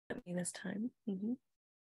this time.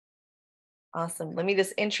 Awesome. Let me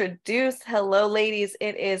just introduce. Hello, ladies.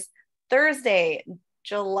 It is Thursday,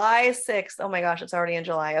 July 6th. Oh my gosh, it's already in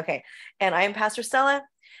July. Okay. And I am Pastor Stella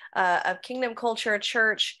of Kingdom Culture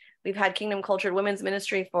Church. We've had Kingdom Culture Women's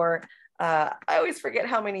Ministry for I always forget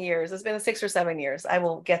how many years. It's been 6 or 7 years. I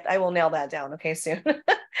will nail that down. Okay, soon.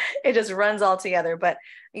 It just runs all together. But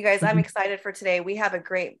you guys, I'm excited for today. We have a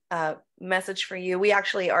great message for you. We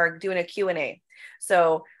actually are doing a Q&A.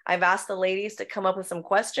 So I've asked the ladies to come up with some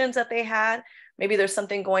questions that they had. Maybe there's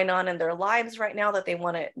something going on in their lives right now that they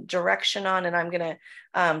want a direction on. And I'm going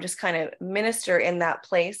to just kind of minister in that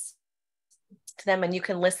place to them. And you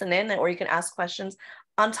can listen in, or you can ask questions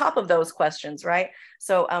on top of those questions, right?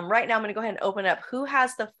 So right now I'm going to go ahead and open up. Who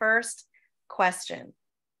has the first question?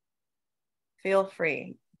 Feel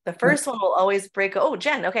free. The first one will always break. Oh,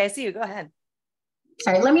 Jen. Okay, I see you. Go ahead.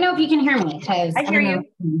 Sorry, let me know if you can hear me, because I hear you.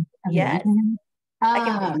 Yes. I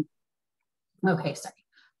can hear you. Okay, sorry.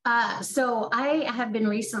 So I have been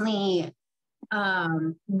recently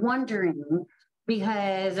wondering,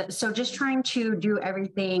 because just trying to do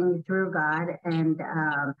everything through God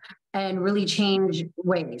and really change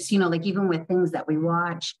ways, like even with things that we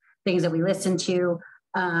watch, things that we listen to,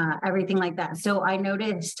 everything like that. So I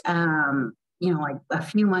noticed, like a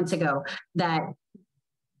few months ago, that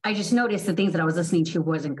I just noticed the things that I was listening to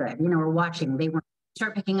wasn't good, or watching, they weren't,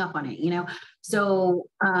 start picking up on it, So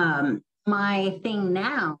my thing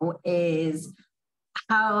now is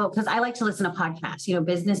because I like to listen to podcasts,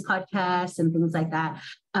 business podcasts and things like that.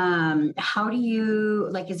 How do you,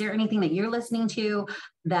 is there anything that you're listening to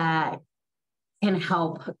that can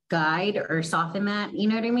help guide or soften that? You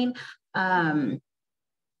know what I mean? I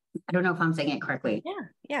don't know if I'm saying it correctly.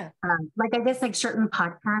 Yeah. I guess certain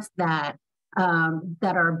podcasts that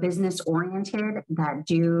are business oriented, that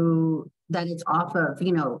it's off of,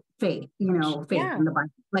 faith, faith in the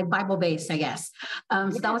Bible, Bible based, I guess. So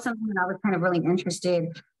that was something that I was kind of really interested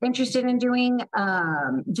in doing,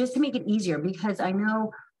 just to make it easier, because I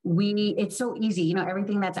know it's so easy,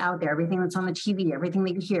 everything that's out there, everything that's on the TV, everything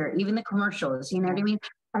that you hear, even the commercials, you know what I mean?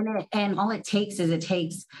 And all it takes is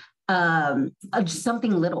just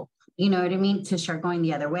something little, you know what I mean, to start going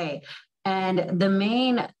the other way. And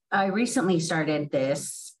I recently started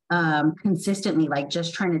this consistently,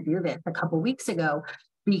 just trying to do this a couple of weeks ago,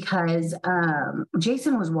 because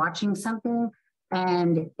Jason was watching something,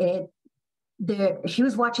 and he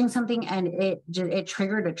was watching something, and it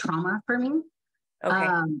triggered a trauma for me. Okay.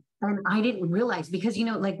 And I didn't realize, because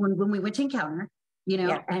when we went to Encounter,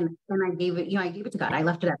 and I gave it to God. I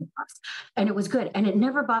left it at the box, and it was good, and it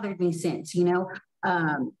never bothered me since, and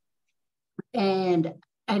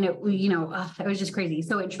it, it was just crazy.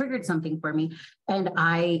 So it triggered something for me, and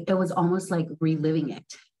it was almost like reliving it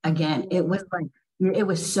again. It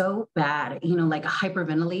was so bad,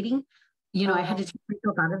 hyperventilating. I had to take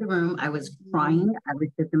myself out of the room. I was crying. I was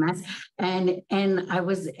just a mess. And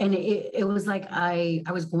it was like I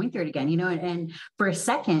was going through it again, and for a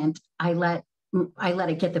second I let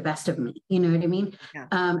it get the best of me. You know what I mean? Yeah.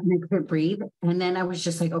 And I couldn't breathe. And then I was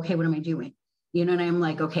just like, okay, what am I doing? And I'm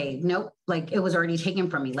like, okay, nope, it was already taken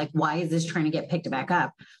from me. Why is this trying to get picked back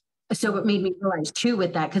up? So it made me realize too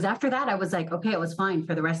with that, because after that, I was like, okay, I was fine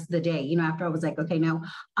for the rest of the day. After I was like, okay, no,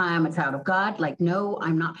 I'm a child of God. No,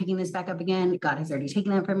 I'm not picking this back up again. God has already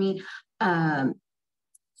taken that from me.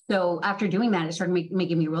 So after doing that, it started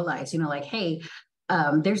making me realize, hey,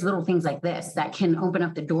 there's little things like this that can open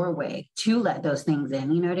up the doorway to let those things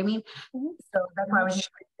in. You know what I mean? Mm-hmm. So that's why I was just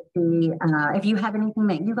trying to see if you have anything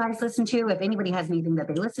that you guys listen to, if anybody has anything that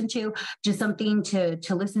they listen to, just something to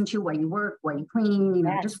listen to while you work, while you clean,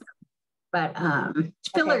 just. But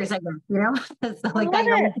fillers, okay. I guess, so like that,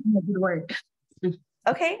 a good word.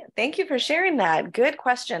 Okay, thank you for sharing that. Good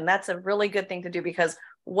question. That's a really good thing to do, because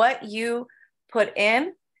what you put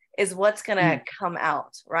in is what's going to come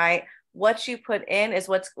out, right? What you put in is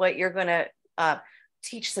what you're going to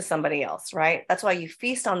teach to somebody else, right? That's why you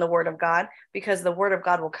feast on the word of God, because the word of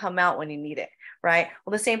God will come out when you need it, right?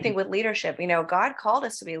 Well, the same thing with leadership. God called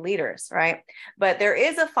us to be leaders, right? But there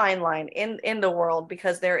is a fine line in the world,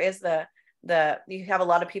 because there is you have a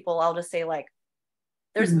lot of people, I'll just say,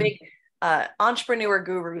 there's big entrepreneur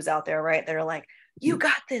gurus out there, right? They're like, you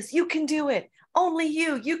got this, you can do it. Only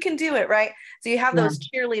you can do it, right? So you have those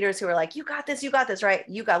cheerleaders who are like, you got this, right?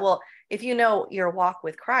 Well, if you know your walk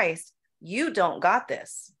with Christ, you don't got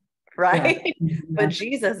this, right? Yeah. But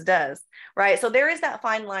Jesus does, right? So there is that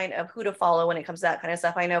fine line of who to follow when it comes to that kind of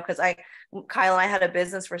stuff. I know, because Kyle and I had a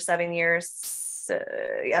business for 7 years.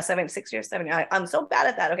 6 years, 7 years. I'm so bad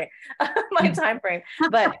at that. Okay. My time frame.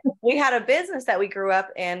 But we had a business that we grew up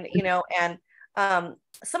in, and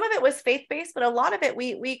Some of it was faith-based, but a lot of it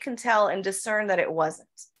we can tell and discern that it wasn't.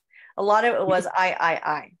 A lot of it was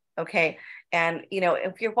I. Okay. And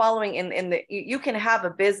if you're following you can have a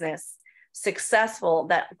business successful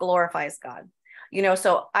that glorifies God.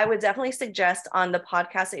 So I would definitely suggest on the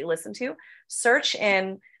podcast that you listen to, search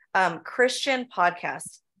in Christian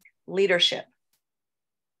podcast leadership.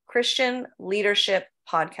 Christian leadership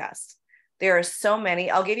podcast. There are so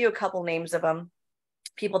many. I'll give you a couple names of them,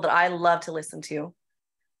 people that I love to listen to.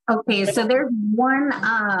 Okay, so there's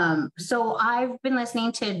one. So I've been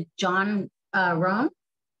listening to John Rohn.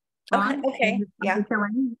 Okay. Yeah.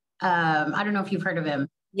 I don't know if you've heard of him.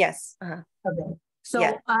 Yes. Uh-huh. Okay. So,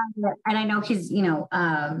 yeah. And I know he's,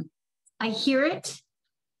 I hear it,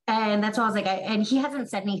 and that's why I was like, and he hasn't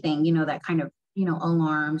said anything, that kind of,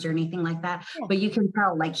 alarms or anything like that. Yeah. But you can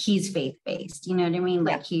tell, like, he's faith-based. You know what I mean?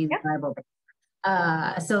 Like, he's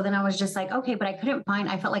Bible-based. So then I was just like, okay, but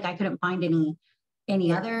I felt like I couldn't find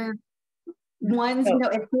any other ones.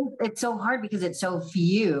 It's so hard because it's so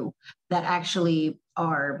few that actually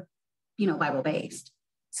are, Bible-based.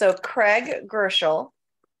 So Craig Gershel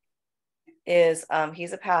is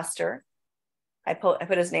he's a pastor. I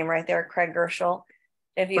put his name right there, Craig Gershel.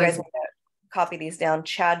 If you guys want to copy these down,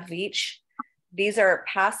 Chad Veach. These are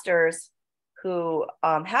pastors who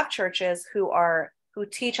have churches who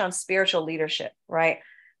teach on spiritual leadership, right?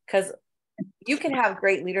 Because you can have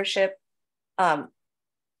great leadership, but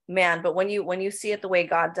when you see it the way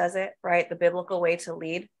God does it, right, the biblical way to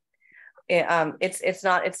lead,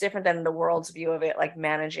 it's different than the world's view of it, like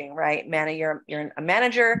managing, right? You're a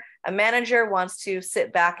manager. A manager wants to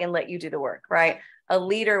sit back and let you do the work, right? A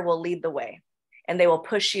leader will lead the way, and they will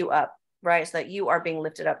push you up, right, so that you are being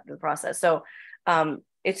lifted up in the process. So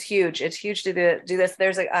it's huge. It's huge to do this.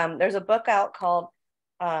 There's a book out called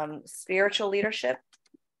Spiritual Leadership,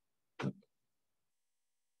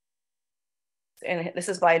 and this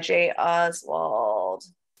is by J. Oswald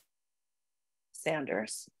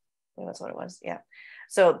Sanders. I think that's what it was. Yeah.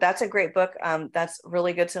 So that's a great book. That's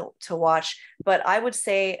really good to watch. But I would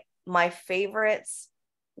say my favorites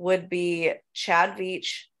would be Chad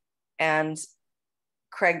Veach and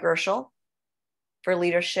Craig Gershel for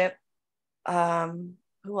leadership. Obed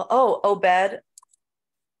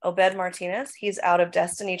Martinez. He's out of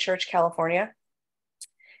Destiny Church, California.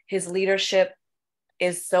 His leadership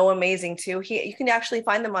is so amazing too. You can actually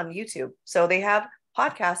find them on YouTube. So they have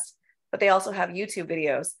podcasts, but they also have YouTube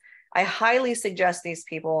videos. I highly suggest these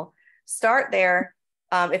people start there.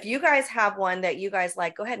 If you guys have one that you guys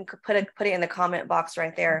like, go ahead and put it in the comment box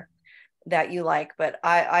right there that you like. But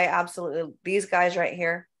I absolutely, these guys right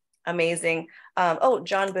here, amazing.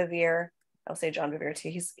 John Bevere. I'll say John Bevere too.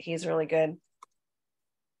 He's really good.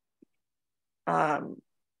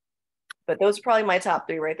 But those are probably my top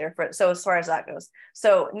three right there. So as far as that goes.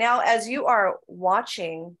 So now as you are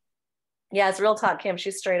watching, yeah, it's real talk, Kim,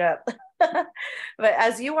 she's straight up. But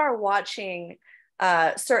as you are watching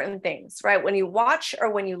certain things, right? When you watch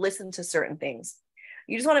or when you listen to certain things,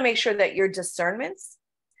 you just want to make sure that your discernment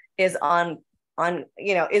is on. I'll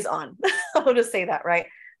just say that, right?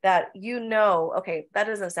 That okay, that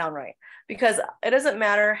doesn't sound right. Because it doesn't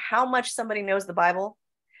matter how much somebody knows the Bible.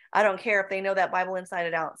 I don't care if they know that Bible inside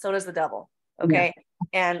and out. So does the devil. Okay.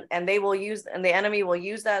 Yeah. And the enemy will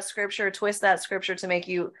use that scripture, twist that scripture to make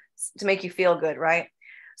you feel good. Right.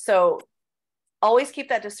 So always keep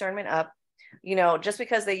that discernment up. Just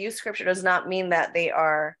because they use scripture does not mean that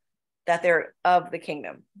they're of the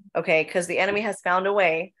kingdom. Okay. Because the enemy has found a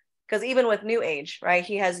way, because even with New Age, right,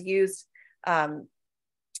 he has used, Perla,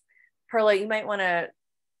 you might want to,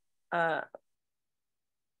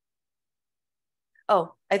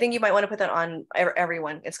 I think you might want to put that on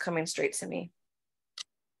everyone. It's coming straight to me.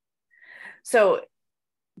 So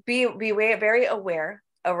be very aware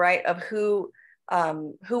of, right, of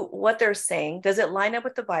what they're saying. Does it line up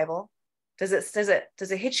with the Bible? Does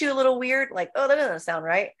it hit you a little weird? Like, oh, that doesn't sound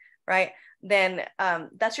right. Right. Then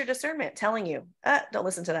that's your discernment telling you, don't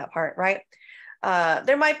listen to that part. Right.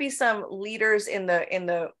 There might be some leaders in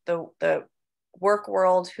the work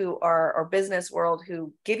world or business world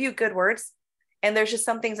who give you good words. And there's just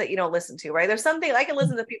some things that you don't listen to, right? There's something I can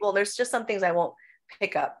listen to people. There's just some things I won't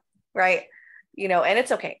pick up, right? And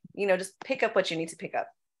it's okay. Just pick up what you need to pick up.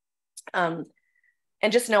 And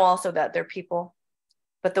just know also that they're people.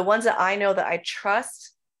 But the ones that I know that I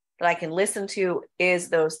trust, that I can listen to, is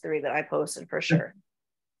those three that I posted for sure.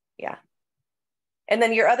 Yeah. And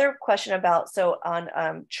then your other question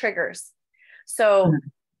on triggers. So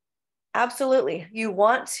absolutely, you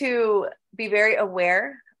want to be very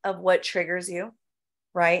aware of what triggers you,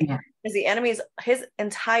 right? Yeah. Because the enemy's, his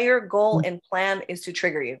entire goal and plan is to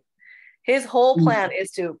trigger you. His whole plan is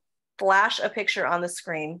to flash a picture on the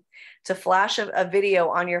screen, to flash a video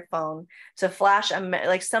on your phone, to flash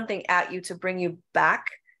like something at you to bring you back,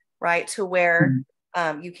 right, to where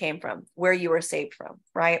you came from, where you were saved from,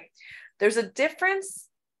 right? There's a difference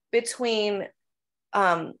between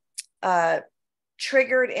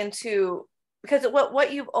triggered into, because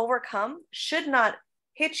what you've overcome should not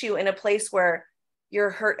hit you in a place where you're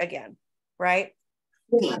hurt again, right?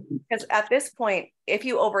 Because at this point, if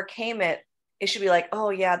you overcame it, it should be like,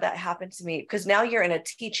 oh yeah, that happened to me. Because now you're in a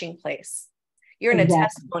teaching place. You're in a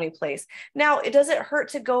testimony place. Now, does it hurt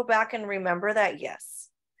to go back and remember that? Yes.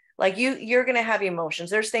 Like you're going to have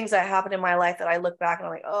emotions. There's things that happen in my life that I look back and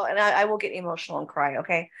I'm like, oh, and I will get emotional and cry.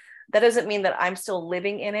 Okay. That doesn't mean that I'm still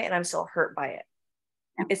living in it and I'm still hurt by it.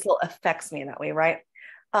 It still affects me in that way. Right.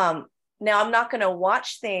 Now I'm not going to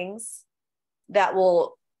watch things that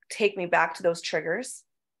will take me back to those triggers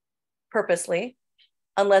purposely,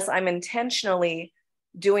 unless I'm intentionally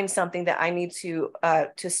doing something that I need to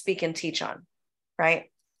speak and teach on.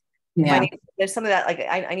 Right. Yeah. There's something that like,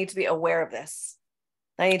 I need to be aware of this.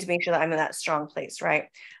 I need to make sure that I'm in that strong place. Right.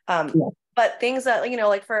 But things that, you know,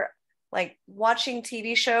 like for like watching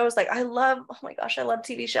TV shows, like I love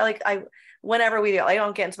TV show. Like whenever we do, I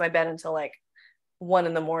don't get into my bed until like 1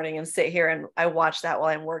 a.m. and sit here and I watch that while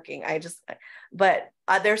I'm working. But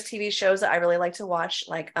there's TV shows that I really like to watch,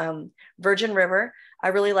 like Virgin River. I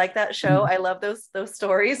really like that show. I love those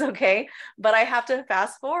stories. Okay. But I have to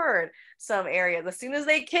fast forward some areas. As soon as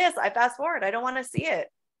they kiss, I fast forward. I don't want to see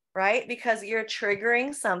it. Right. Because you're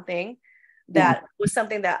triggering something that was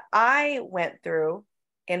something that I went through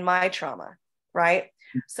in my trauma. Right.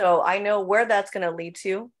 So I know where that's going to lead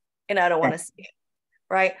to, and I don't want to see it.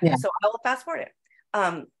 Right. So I will fast forward it.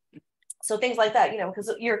 So things like that, you know,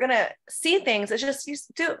 because you're going to see things. It's just, you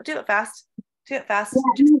do it fast. Do it fast.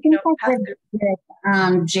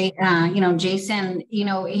 Jason, you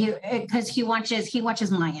know, because he watches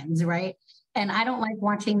Mayans, right? And I don't like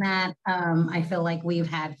watching that. I feel like we've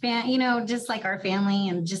had just like our family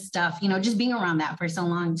and just stuff, you know, just being around that for so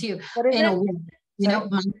long too. What is it?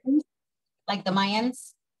 Mayans, like the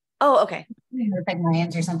Mayans. Oh, okay. Like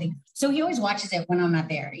Mayans or something. So he always watches it when I'm not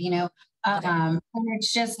there, you know. And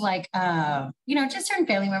it's just like, just certain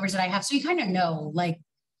family members that I have. So you kind of know like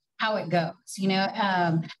how it goes, you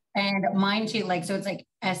know. And mine too, like, so it's like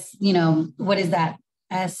what is that?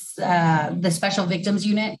 The Special Victims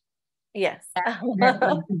Unit. Yes. I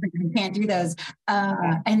can't do those.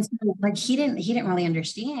 And so like he didn't really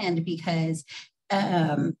understand because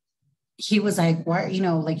he was like, what,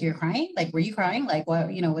 like, you're crying? Like, were you crying? Like, what,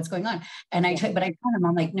 what's going on? And I told him,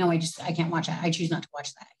 I'm like, no, I can't watch that. I choose not to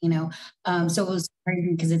watch that, So it was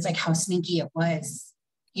crazy because it's like how sneaky it was.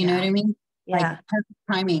 You know what I mean? Like perfect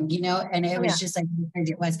timing, and it was just like how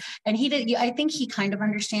crazy it was. And I think he kind of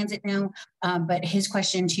understands it now. But his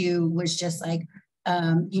question too was just like,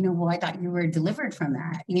 well, I thought you were delivered from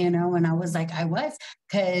that, and I was like, I was,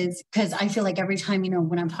 because I feel like every time,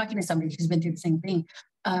 when I'm talking to somebody who's been through the same thing,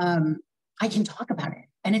 I can talk about it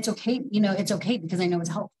and it's okay. It's okay because I know it's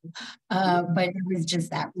helpful. But it was just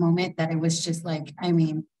that moment that it was just like, I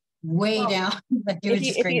mean, way down. Like it was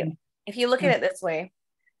just crazy. If you look at it this way,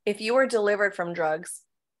 if you were delivered from drugs,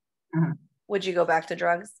 would you go back to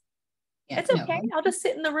drugs? Yeah, it's okay. No. I'll just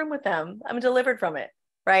sit in the room with them. I'm delivered from it.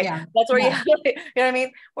 Right. Yeah. That's where you know what I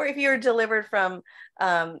mean? Or if you're delivered from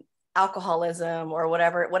alcoholism or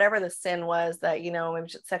whatever the sin was that,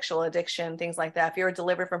 sexual addiction, things like that. If you're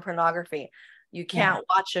delivered from pornography, you can't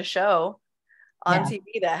watch a show on TV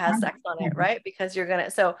that has sex on it, right? Because you're going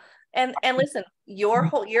to, and listen,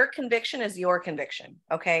 your conviction is your conviction.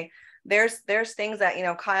 Okay. There's things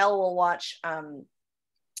that, Kyle will watch.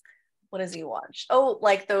 What does he watch? Oh,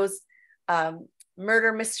 like those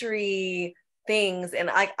murder mystery things. And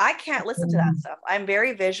I can't listen to that stuff. I'm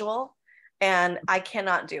very visual and I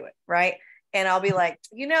cannot do it. Right. And I'll be like,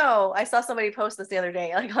 I saw somebody post this the other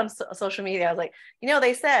day, like on social media. I was like,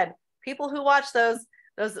 they said people who watch those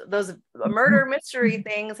murder mystery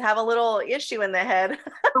things have a little issue in the head.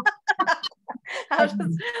 I was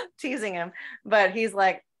just teasing him, but he's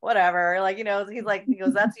like, whatever, like, he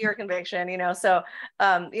goes, that's your conviction, so,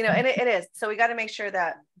 and it is. So we got to make sure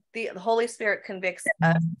that the Holy Spirit convicts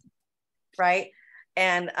us. Right.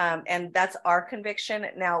 And that's our conviction.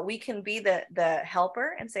 Now we can be the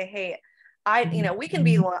helper and say, hey, we can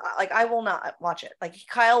be like, I will not watch it. Like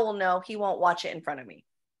Kyle will know he won't watch it in front of me,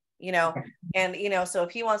 and, so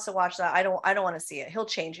if he wants to watch that, I don't want to see it. He'll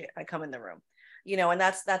change it if I come in the room, and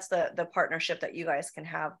that's the partnership that you guys can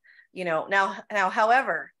have, now,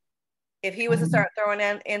 however, if he was to start throwing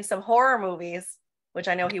in some horror movies, which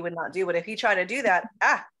I know he would not do, but if he tried to do that,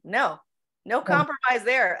 no, No compromise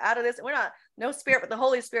there. Out of this, we're not, no spirit, but the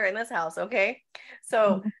Holy Spirit in this house. Okay.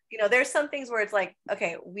 So, there's some things where it's like,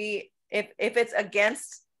 okay, if it's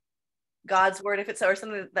against God's word, if it's or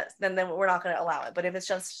something that then we're not going to allow it. But if it's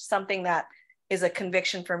just something that is a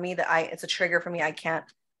conviction for me, it's a trigger for me, I can't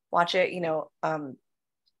watch it.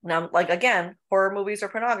 Now, like, again, horror movies or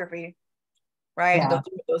pornography, right? Yeah.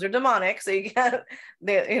 Those are demonic. So you can't,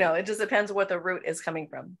 it just depends what the root is coming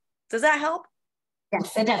from. Does that help?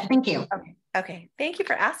 Yes, it does. Thank you. Okay. Thank you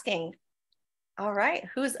for asking. All right.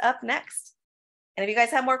 Who's up next? And if you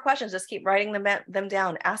guys have more questions, just keep writing them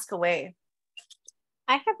down. Ask away.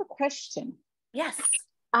 I have a question. Yes.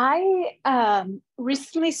 I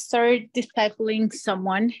recently started discipling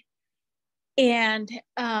someone, and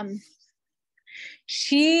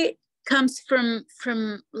she comes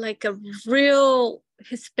from like a real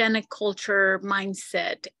Hispanic culture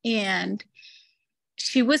mindset, and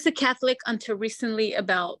she was a Catholic until recently,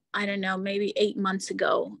 about, I don't know, maybe 8 months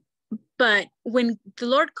ago. But when the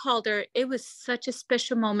Lord called her, it was such a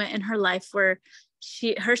special moment in her life where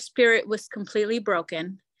her spirit was completely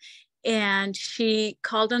broken, and she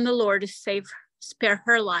called on the Lord to spare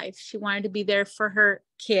her life. She wanted to be there for her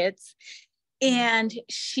kids, and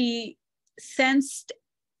she sensed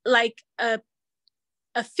like a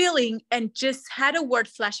feeling and just had a word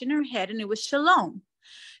flash in her head, and it was shalom.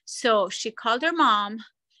 So she called her mom,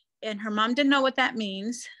 and her mom didn't know what that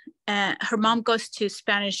means. Her mom goes to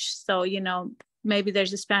Spanish, so maybe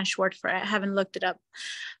there's a Spanish word for it. I haven't looked it up.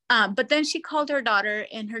 But then she called her daughter,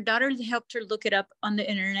 and her daughter helped her look it up on the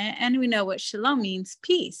internet. And we know what shalom means,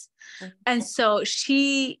 peace. Mm-hmm. And so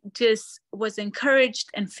she just was encouraged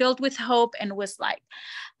and filled with hope, and was like,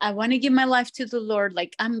 I want to give my life to the Lord.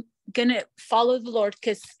 Like, I'm going to follow the Lord,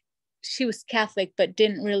 because she was Catholic, but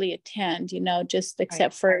didn't really attend, just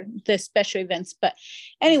except for the special events. But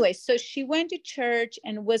anyway, so she went to church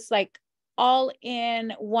and was like all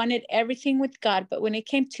in, wanted everything with God. But when it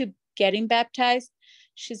came to getting baptized,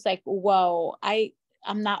 she's like, whoa,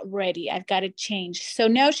 I'm not ready. I've got to change. So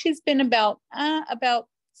now she's been about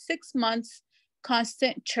 6 months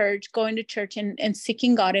constant going to church and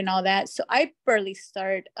seeking God and all that. So I barely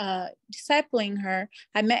started discipling her.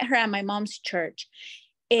 I met her at my mom's church,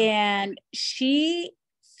 and she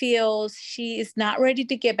feels she is not ready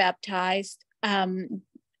to get baptized. And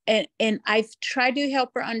I've tried to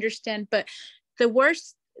help her understand, but the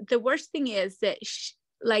worst thing is that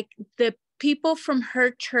the people from her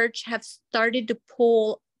church have started to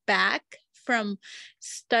pull back from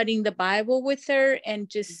studying the Bible with her and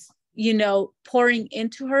just, pouring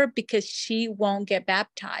into her, because she won't get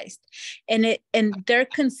baptized. And their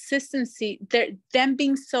consistency, them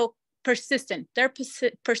being so persistent, their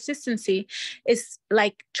persistency is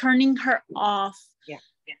like turning her off.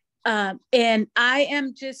 And I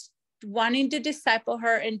am just wanting to disciple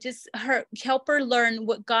her and just help her learn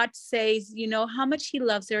what God says, how much he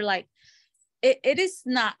loves her. Like, it is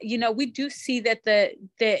not, we do see that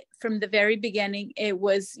the from the very beginning, it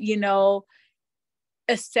was,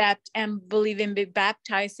 accept and believe and be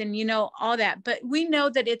baptized and, all that. But we know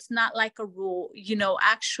that it's not like a rule,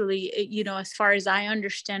 actually, as far as I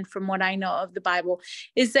understand from what I know of the Bible,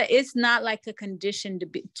 is that it's not like a condition to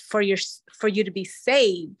be for you to be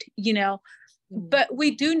saved, but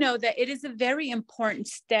we do know that it is a very important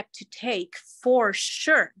step to take for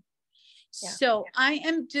sure. Yeah. So I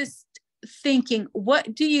am just thinking,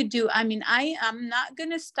 what do you do? I mean, I'm not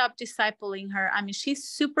going to stop discipling her. I mean, she's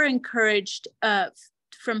super encouraged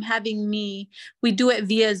from having me. We do it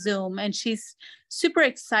via Zoom, and she's super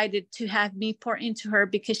excited to have me pour into her,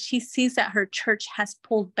 because she sees that her church has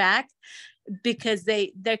pulled back, because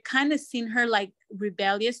they're kind of seeing her like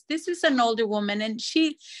rebellious. This is an older woman, and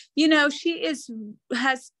she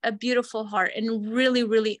has a beautiful heart and really,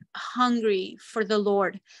 really hungry for the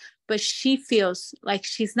Lord. But she feels like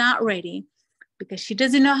she's not ready, because she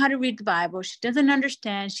doesn't know how to read the Bible. She doesn't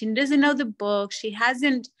understand. She doesn't know the book. She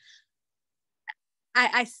hasn't,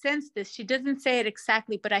 I sense this. She doesn't say it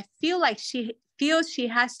exactly, but I feel like she feels she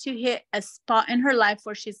has to hit a spot in her life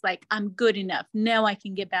where she's like, I'm good enough. Now I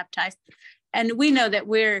can get baptized. And we know that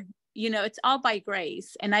we're, it's all by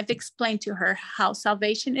grace. And I've explained to her how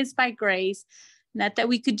salvation is by grace, not that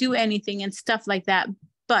we could do anything and stuff like that.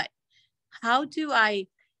 But what do I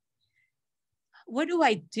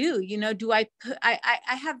do? I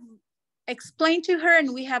have explained to her,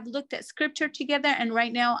 and we have looked at scripture together. And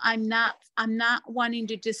right now I'm not wanting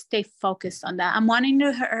to just stay focused on that. I'm wanting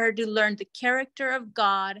her to learn the character of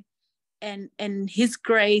God, and his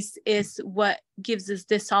grace is what gives us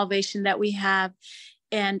this salvation that we have,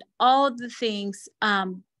 and all the things.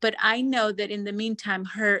 But I know that in the meantime,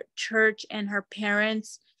 her church and her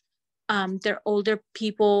parents they're older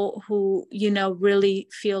people who, really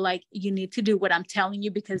feel like you need to do what I'm telling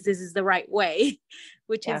you because this is the right way,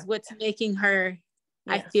 which is what's making her,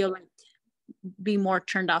 I feel like, be more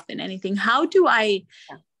turned off than anything. How do I,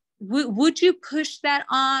 would you push that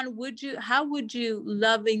on? How would you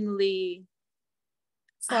lovingly,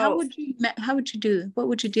 what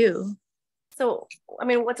would you do? So, I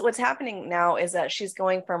mean, what's happening now is that she's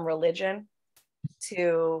going from religion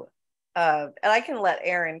to, and I can let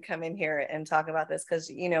Aaron come in here and talk about this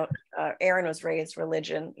because, Aaron was raised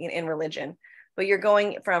in religion, but you're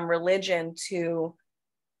going from religion to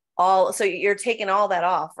so you're taking all that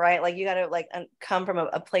off, right? Like you got to come from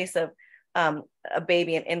a place of a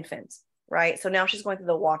baby and infant, right? So now she's going through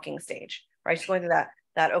the walking stage, right? She's going through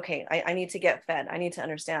that, okay, I need to get fed. I need to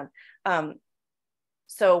understand.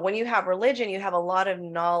 So when you have religion, you have a lot of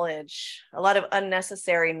knowledge, a lot of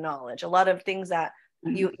unnecessary knowledge, a lot of things that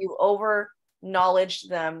you over knowledge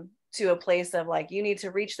them to a place of like, you need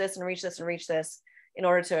to reach this and reach this and reach this in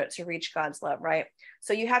order to reach God's love, right?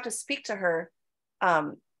 So you have to speak to her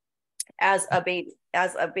as a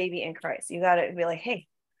baby in Christ. You got to be like, hey,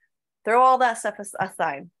 throw all that stuff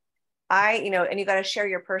aside. And you got to share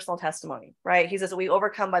your personal testimony, right? He says, we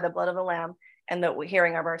overcome by the blood of the Lamb and the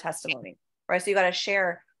hearing of our testimony, right? So you got to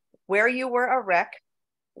share where you were a wreck,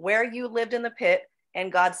 where you lived in the pit,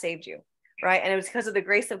 and God saved you, right? And it was because of the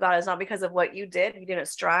grace of God. It's not because of what you did. You didn't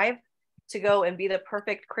strive to go and be the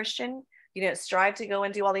perfect Christian. You didn't strive to go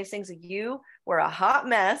and do all these things. You were a hot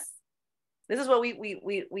mess. This is what we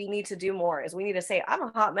need to do more, is we need to say, I'm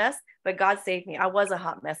a hot mess, but God saved me. I was a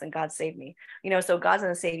hot mess and God saved me. So God's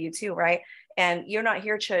going to save you too, right? And you're not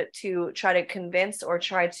here to try to convince or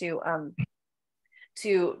try to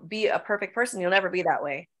be a perfect person. You'll never be that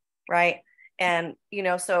way, right? And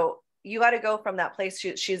so you got to go from that place.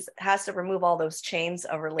 She's has to remove all those chains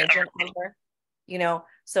of religion on her,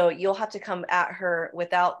 so you'll have to come at her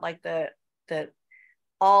without like the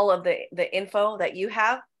all of the info that you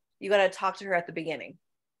have. You got to talk to her at the beginning,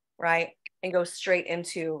 right? And go straight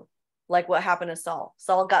into like what happened to Saul.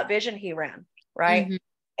 Saul got vision, he ran, right? Mm-hmm.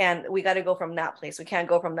 And we got to go from that place. We can't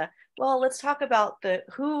go from let's talk about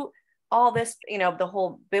all this, the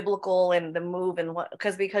whole biblical and the move and what,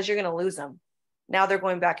 because you're going to lose them. Now they're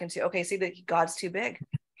going back into, okay, see that God's too big.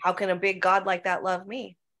 How can a big God like that love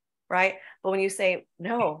me? Right? But when you say,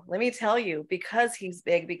 no, let me tell you, because he's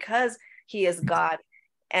big, because he is God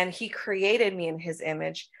and he created me in his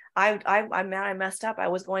image, I messed up. I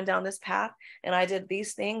was going down this path and I did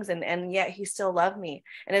these things and yet he still loved me.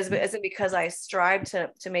 And isn't because I strived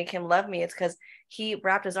to make him love me. It's because he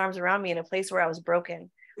wrapped his arms around me in a place where I was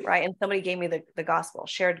broken, right? And somebody gave me the gospel,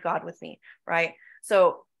 shared God with me, right?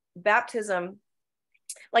 So baptism,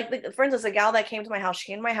 like for instance, a gal that came to my house,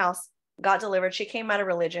 she came to my house, got delivered. She came out of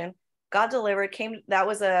religion, got delivered, that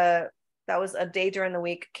was a day during the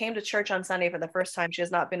week, came to church on Sunday for the first time. She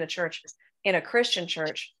has not been to church in a Christian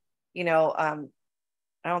church, I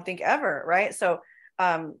don't think ever, right? So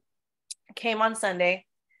came on Sunday,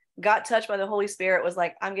 got touched by the Holy Spirit, was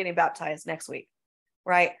like, I'm getting baptized next week,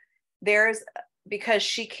 right? Because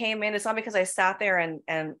she came in, it's not because I sat there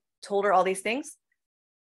and told her all these things.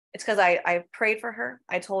 It's because I prayed for her.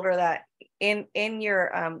 I told her that in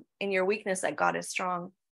your weakness that God is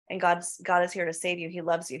strong. And God is here to save you. He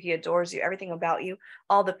loves you. He adores you. Everything about you,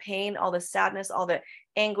 all the pain, all the sadness, all the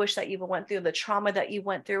anguish that you went through, the trauma that you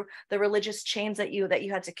went through, the religious chains that you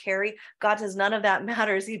had to carry. God says none of that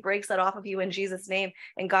matters. He breaks that off of you in Jesus' name.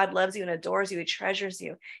 And God loves you and adores you. He treasures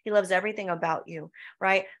you. He loves everything about you,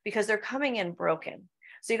 right? Because they're coming in broken.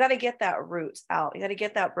 So you got to get that root out. You got to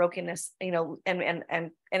get that brokenness,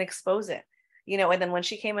 and expose it, and then when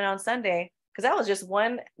she came in on Sunday, because that was just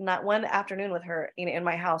one afternoon with her in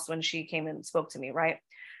my house when she came and spoke to me, right?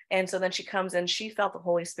 And so then she comes and she felt the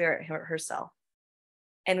Holy Spirit herself.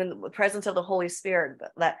 And in the presence of the Holy Spirit,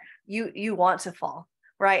 that you want to fall,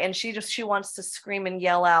 right? And she wants to scream and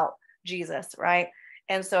yell out Jesus, right?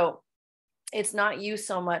 And so it's not you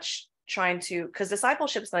so much trying to, because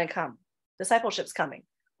discipleship's going to come. Discipleship's coming,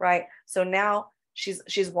 right? So now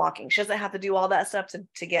she's walking. She doesn't have to do all that stuff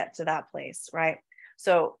to get to that place, right?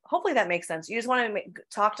 So hopefully that makes sense. You just want to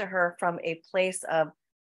talk to her from a place of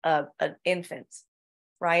an infant,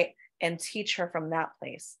 right? And teach her from that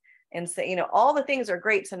place and say, all the things are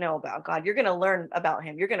great to know about God. You're going to learn about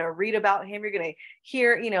him. You're going to read about him. You're going to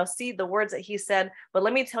hear, see the words that he said. But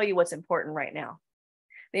let me tell you what's important right now.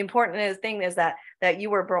 The important thing is that you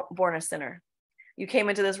were born a sinner. You came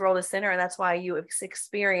into this world a sinner, and that's why you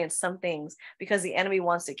experienced some things, because the enemy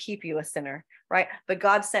wants to keep you a sinner, right? But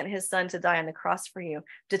God sent his son to die on the cross for you,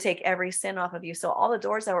 to take every sin off of you. So all the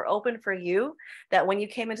doors that were open for you, that when you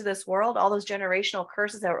came into this world, all those generational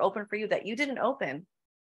curses that were open for you that you didn't open,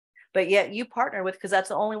 but yet you partnered with, because that's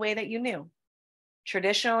the only way that you knew.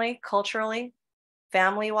 Traditionally, culturally,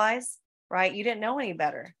 family-wise, right? You didn't know any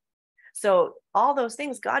better. So all those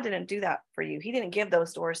things, God didn't do that for you. He didn't give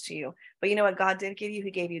those doors to you. But you know what God did give you?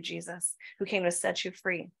 He gave you Jesus, who came to set you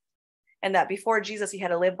free. And that before Jesus, you had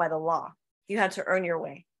to live by the law. You had to earn your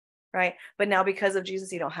way, right? But now because of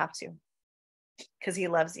Jesus, you don't have to, because he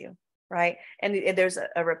loves you, right? And there's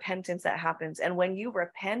a repentance that happens. And when you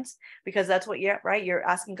repent, because that's what you're, right? You're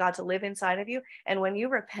asking God to live inside of you. And when you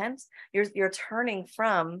repent, you're turning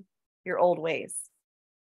from your old ways,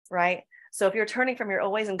 right? So if you're turning from your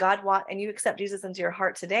old ways, and and you accept Jesus into your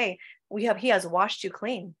heart today, he has washed you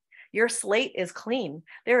clean. Your slate is clean.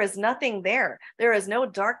 There is nothing there. There is no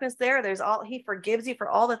darkness there. He forgives you for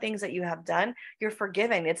all the things that you have done. You're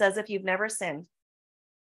forgiven. It's as if you've never sinned.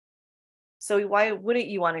 So why wouldn't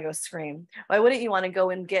you want to go scream? Why wouldn't you want to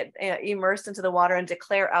go and get immersed into the water and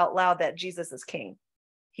declare out loud that Jesus is King?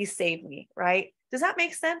 He saved me, right? Does that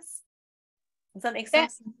make sense? Does that make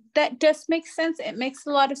sense? That does make sense. It makes a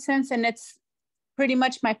lot of sense. And it's pretty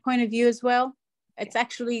much my point of view as well. It's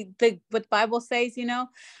actually what the Bible says,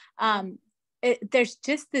 there's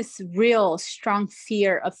just this real strong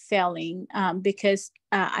fear of failing, because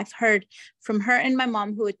I've heard from her and my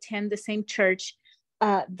mom, who attend the same church,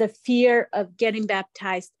 the fear of getting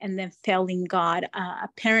baptized and then failing God.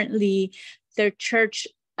 Apparently their church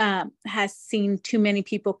has seen too many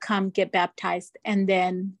people come get baptized and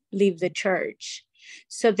then leave the church.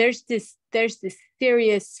 So there's this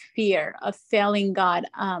serious fear of failing God.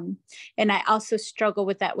 And I also struggle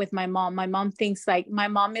with that with my mom. My mom thinks, like, my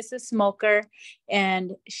mom is a smoker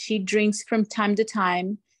and she drinks from time to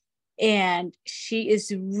time. And she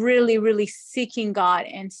is really, really seeking God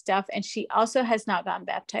and stuff. And she also has not gotten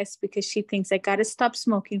baptized because she thinks, I got to stop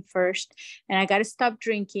smoking first, and I got to stop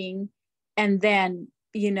drinking. And then,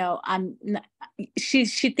 she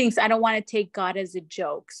thinks I don't want to take God as a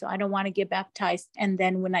joke. So I don't want to get baptized. And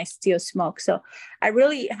then when I still smoke. So I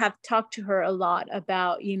really have talked to her a lot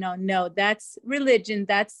about, no, that's religion.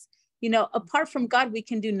 That's, apart from God, we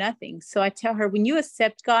can do nothing. So I tell her, when you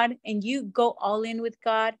accept God and you go all in with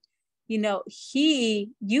God,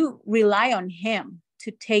 you rely on him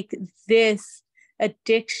to take this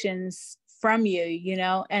addictions from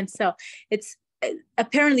you, and so it's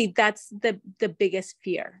apparently that's the biggest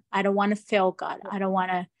fear. I don't want to fail God. I don't want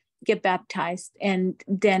to get baptized and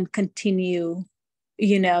then continue,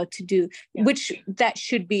 to do, which that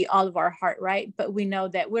should be all of our heart, right? But we know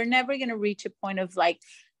that we're never going to reach a point of like,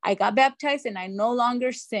 I got baptized and I no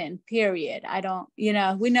longer sin, period. I don't,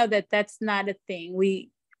 we know that that's not a thing.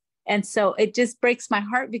 And so it just breaks my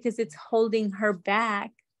heart because it's holding her back.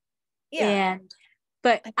 Yeah.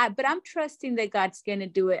 But I'm trusting that God's going to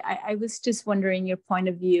do it. I was just wondering your point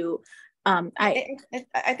of view.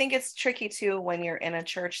 I think it's tricky too when you're in a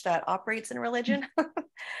church that operates in religion,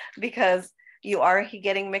 because you are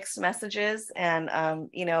getting mixed messages, and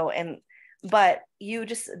but you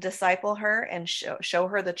just disciple her and show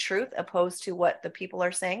her the truth opposed to what the people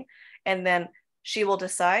are saying, and then she will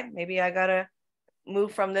decide, maybe I gotta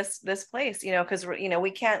move from this place, because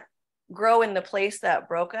we can't grow in the place that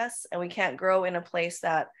broke us, and we can't grow in a place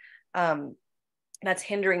that that's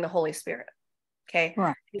hindering the Holy Spirit. Okay.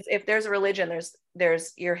 Right. If there's a religion,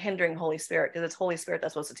 you're hindering Holy Spirit, because it's Holy Spirit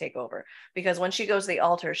that's supposed to take over. Because when she goes to the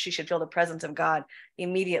altar, she should feel the presence of God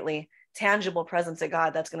immediately, tangible presence of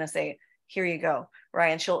God that's going to say, here you go. Right.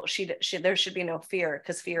 And there should be no fear,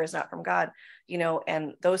 because fear is not from God,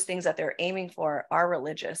 and those things that they're aiming for are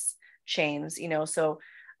religious chains, so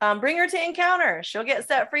bring her to Encounter. She'll get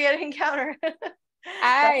set free at Encounter.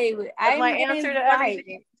 that's my answer to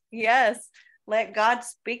everything. Yes. Let God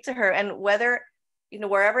speak to her. And whether,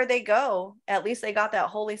 wherever they go, at least they got that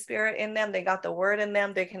Holy Spirit in them. They got the word in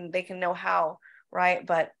them. They can know how, right?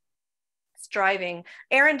 But striving.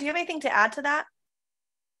 Aaron, do you have anything to add to that?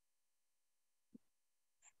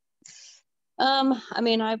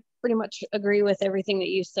 I pretty much agree with everything that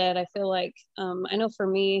you said. I feel like, I know for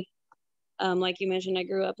me, like you mentioned, I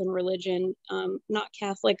grew up in religion, not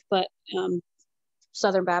Catholic, but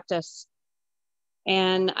Southern Baptist.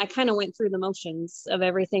 And I kind of went through the motions of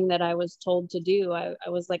everything that I was told to do. I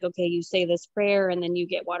was like, okay, you say this prayer and then you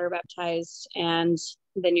get water baptized and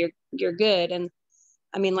then you're good. And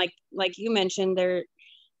like you mentioned,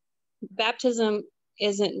 baptism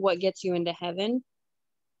isn't what gets you into heaven.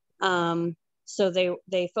 So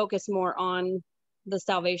they focus more on the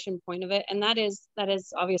salvation point of it. And that is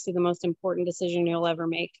obviously the most important decision you'll ever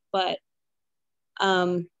make. But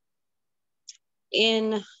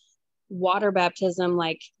in water baptism,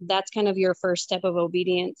 like that's kind of your first step of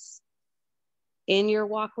obedience in your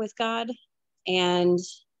walk with God. And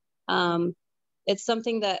it's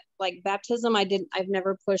something that, like, baptism, I've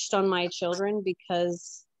never pushed on my children,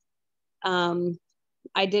 because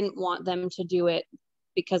I didn't want them to do it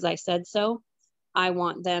because I said so. I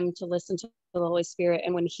want them to listen to the Holy Spirit,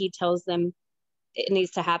 and when he tells them it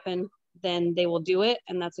needs to happen, then they will do it.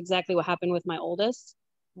 And that's exactly what happened with my oldest.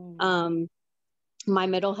 My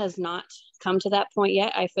middle has not come to that point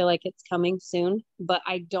yet. I feel like it's coming soon, but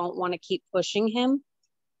I don't want to keep pushing him,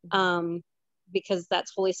 because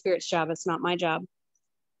that's Holy Spirit's job. It's not my job.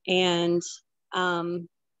 And the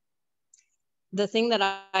thing that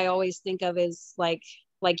I always think of is like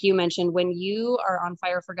you mentioned, when you are on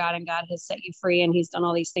fire for God and God has set you free and he's done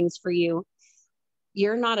all these things for you,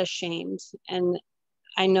 you're not ashamed. And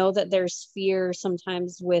I know that there's fear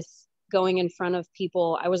sometimes with going in front of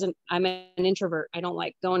people. I'm an introvert. I don't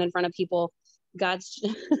like going in front of people. God's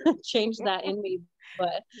changed that in me.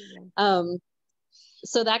 But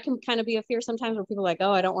so that can kind of be a fear sometimes, where people are like,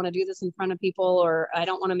 oh, I don't want to do this in front of people, or I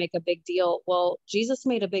don't want to make a big deal. Well, Jesus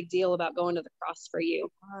made a big deal about going to the cross for you.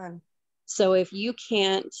 So if you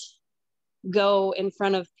can't go in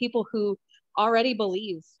front of people who already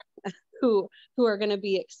believe, who are going to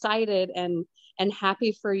be excited and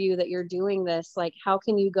happy for you that you're doing this, like, how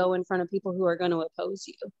can you go in front of people who are going to oppose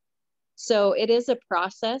you? So it is a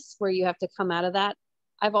process where you have to come out of that.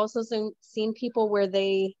 I've also seen people where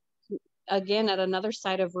they, again, at another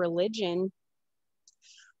side of religion,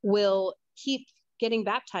 will keep getting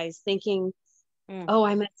baptized thinking, oh,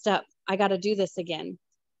 I messed up, I got to do this again.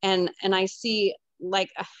 And I see, like,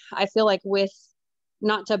 I feel like, with,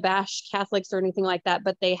 not to bash Catholics or anything like that,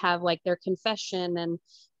 but they have like their confession, and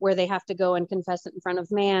where they have to go and confess it in front of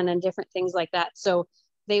man and different things like that. So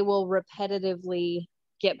they will repetitively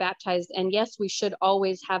get baptized. And yes, we should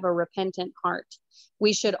always have a repentant heart.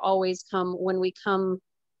 We should always come, when we come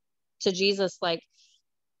to Jesus, like,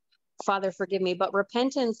 Father, forgive me. But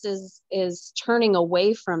repentance is turning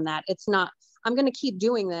away from that. It's not, I'm going to keep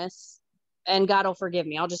doing this and God will forgive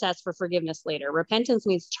me, I'll just ask for forgiveness later. Repentance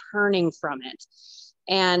means turning from it.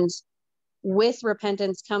 And with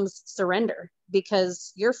repentance comes surrender,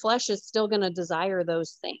 because your flesh is still going to desire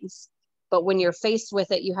those things. But when you're faced with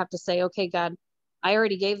it, you have to say, okay, God, I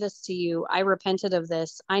already gave this to you. I repented of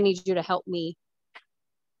this. I need you to help me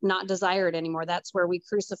not desire it anymore. That's where we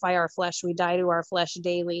crucify our flesh. We die to our flesh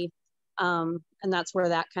daily. And that's where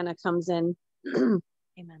that kind of comes in.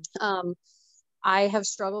 Amen. I have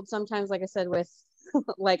struggled sometimes, like I said, with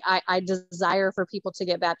like, I desire for people to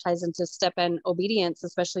get baptized and to step in obedience,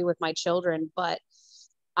 especially with my children, but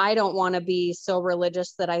I don't want to be so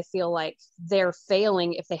religious that I feel like they're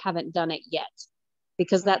failing if they haven't done it yet,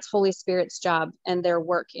 because that's Holy Spirit's job and their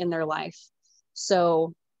work in their life.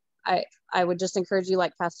 So I would just encourage you,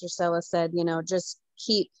 like Pastor Stella said, just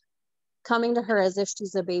keep coming to her as if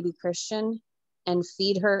she's a baby Christian, and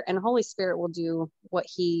feed her, and Holy Spirit will do what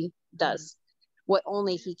he does, what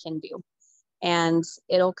only he can do. And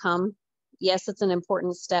it'll come. Yes, it's an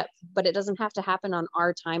important step, but it doesn't have to happen on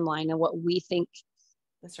our timeline and what we think.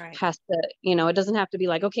 That's right. Has to, it doesn't have to be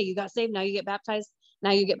like, okay, you got saved, now you get baptized,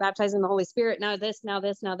 now you get baptized in the Holy Spirit, now this, now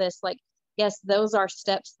this, now this. Like, yes, those are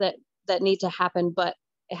steps that need to happen, but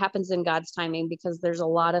it happens in God's timing, because there's a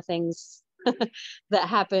lot of things that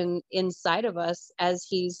happen inside of us as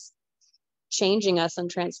he's changing us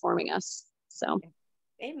and transforming us. So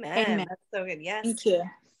Amen. That's so good. Yes. Thank you.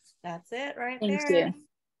 That's it right Thank there. you.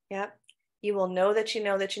 Yep. You will know that you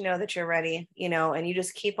know that you know that you're ready, and you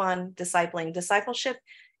just keep on discipling. Discipleship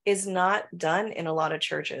is not done in a lot of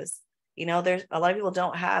churches. There's a lot of people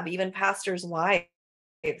don't have, even pastors' wives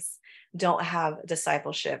don't have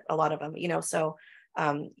discipleship, a lot of them, so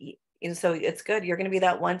so it's good. You're going to be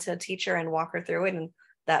that one to teach her and walk her through it, and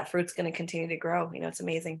that fruit's going to continue to grow. It's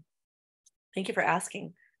amazing. Thank you for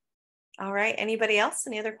asking. All right. Anybody else?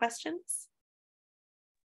 Any other questions?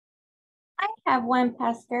 I have one,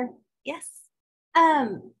 Pastor. Yes.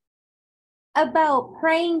 About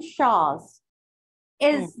praying shawls.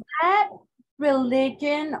 Is that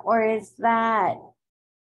religion, or is that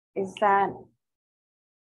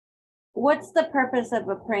what's the purpose of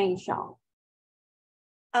a praying shawl?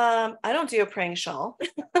 I don't do a praying shawl.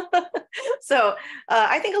 So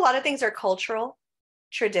I think a lot of things are cultural,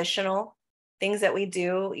 traditional things that we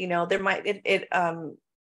do. There might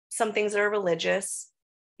some things that are religious.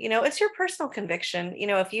 It's your personal conviction.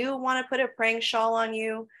 If you want to put a praying shawl on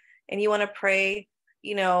you and you want to pray,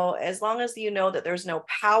 as long as you know that there's no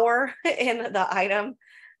power in the item,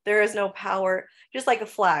 there is no power, just like a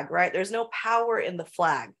flag, right? There's no power in the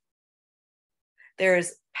flag.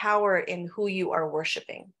 There's power in who you are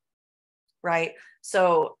worshiping, right?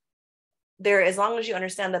 So as long as you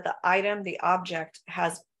understand that the item, the object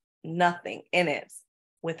has nothing in it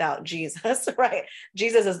without Jesus, right?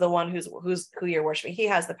 Jesus is the one who you're worshiping. He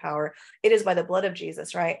has the power. It is by the blood of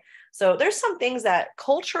Jesus, right? So there's some things that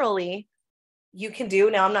culturally you can do.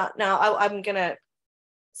 Now I'm gonna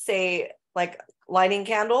say, like, lighting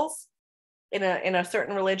candles in a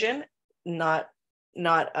certain religion, not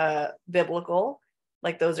biblical.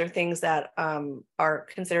 Like, those are things that are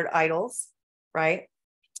considered idols, right?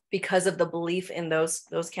 Because of the belief in those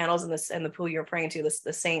candles and the who you're praying to,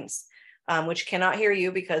 the saints, which cannot hear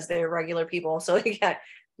you because they're regular people, so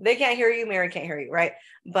they can't hear you. Mary can't hear you, right?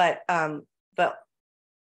 But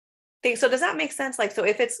so does that make sense? Like, so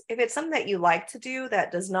if it's something that you like to do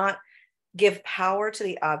that does not give power to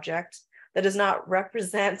the object, that does not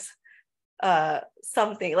represent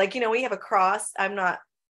something, like, we have a cross. I'm not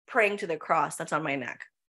praying to the cross that's on my neck.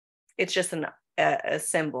 It's just a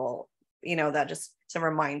symbol, that just, it's a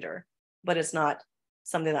reminder, but it's not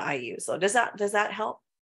something that I use. So does that help?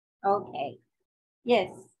 Okay.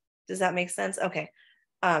 Yes. Does that make sense? Okay.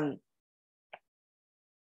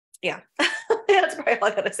 Yeah. That's probably all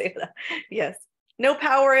I gotta say to that. Yes. No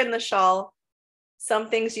power in the shawl. Some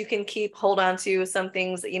things you can hold on to. Some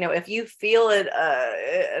things, if you feel an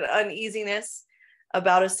uneasiness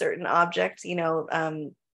about a certain object,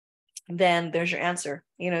 then there's your answer.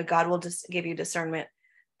 God will just give you discernment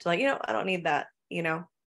to, like, I don't need that.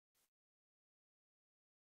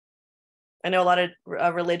 I know a lot of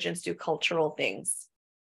religions do cultural things.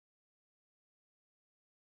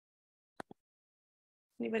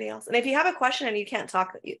 Anybody else? And if you have a question and you can't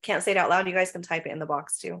say it out loud, you guys can type it in the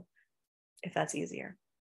box too, if that's easier.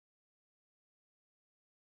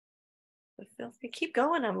 But feel free, keep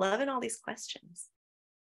going. I'm loving all these questions.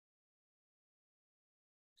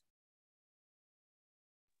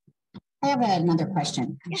 I have another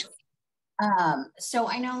question. Yes. So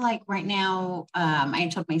I know, like, right now, I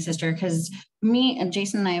told my sister, because me and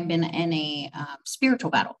Jason and I have been in a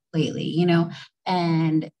spiritual battle lately,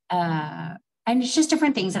 and it's just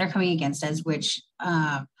different things that are coming against us, which,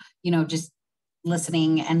 just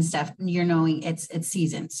listening and stuff, you're knowing it's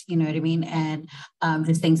seasons, you know what I mean? And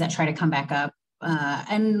just things that try to come back up,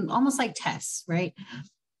 and almost like tests, right?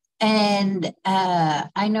 And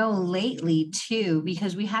I know lately too,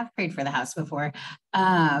 because we have prayed for the house before,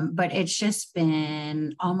 but it's just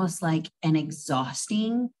been almost like an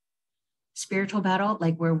exhausting spiritual battle,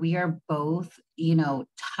 like where we are both,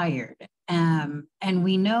 tired. And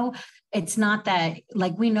we know it's not that,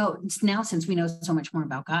 like, we know now, since we know so much more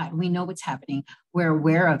about God, we know what's happening, we're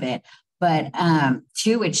aware of it. But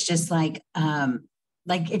too, it's just like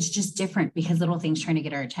it's just different because little things trying to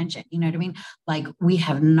get our attention. You know what I mean? Like, we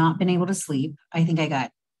have not been able to sleep. I think I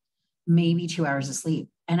got maybe 2 hours of sleep.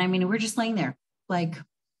 And I mean, we're just laying there, like,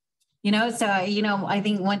 so, I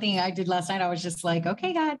think one thing I did last night, I was just like,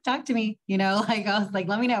 okay, God, talk to me, like, I was like,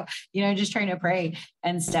 let me know, just trying to pray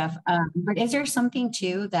and stuff. But is there something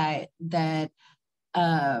too that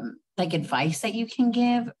like advice that you can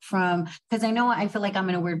give from, because I feel like I'm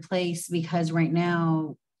in a weird place because right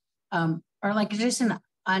now, or like just an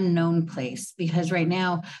unknown place, because right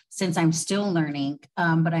now, since I'm still learning,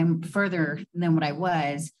 but I'm further than what I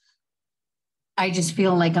was, I just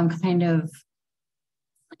feel like I'm kind of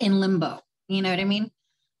in limbo. You know what I mean?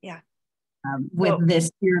 Yeah. With this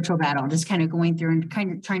spiritual battle, just kind of going through and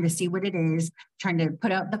kind of trying to see what it is, trying to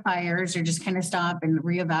put out the fires or just kind of stop and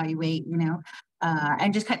reevaluate,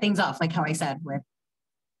 and just cut things off, like how I said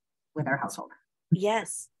with our household.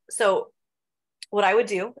 Yes. So what I would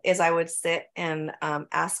do is I would sit and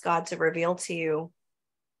ask God to reveal to you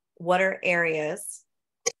what are areas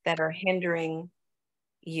that are hindering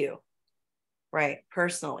you, right?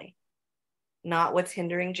 Personally, not what's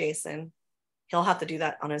hindering Jason. He'll have to do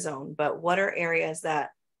that on his own. But what are areas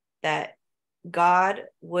that God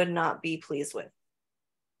would not be pleased with?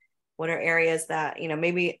 What are areas that,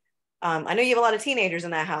 maybe, I know you have a lot of teenagers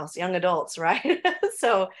in that house, young adults, right?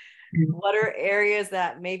 So what are areas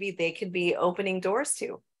that maybe they could be opening doors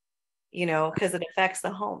to, because it affects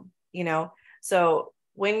the home, So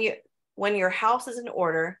when your house is in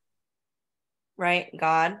order, right?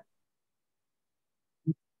 God,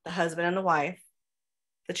 the husband and the wife,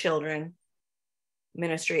 the children,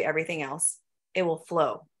 ministry, everything else, it will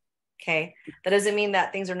flow. Okay. That doesn't mean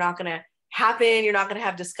that things are not going to happen. You're not going to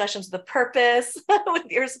have discussions of the purpose with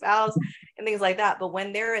your spouse and things like that. But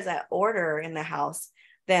when there is that order in the house,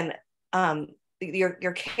 then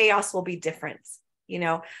your chaos will be different. you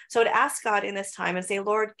know? So to ask God in this time and say,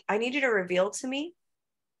 Lord, I need you to reveal to me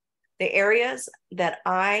the areas that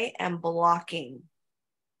I am blocking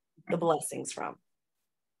the blessings from.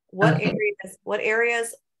 What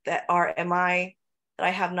areas that I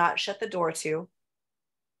have not shut the door to?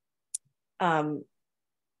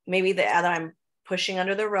 Maybe that I'm pushing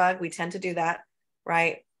under the rug. We tend to do that,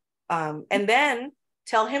 right? And then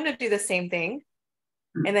tell him to do the same thing,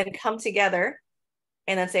 and then come together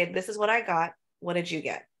and then say, this is what I got. What did you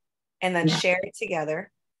get? And then share it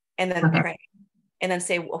together, and then pray, and then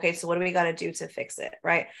say, okay, so what do we got to do to fix it?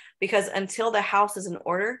 Right? Because until the house is in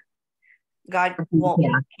order, God won't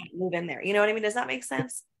move in there. You know what I mean? Does that make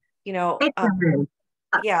sense? You know,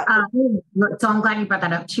 yeah. So I'm glad you brought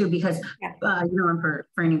that up too, because, you know, and for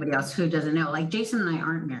anybody else who doesn't know, like Jason and I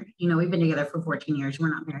aren't married. You know, we've been together for 14 years. We're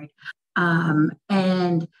not married.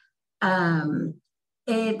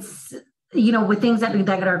 It's, you know, with things that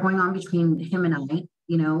are going on between him and I,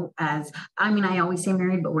 you know, I always say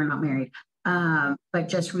married, but we're not married. But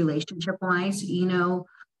just relationship wise, you know,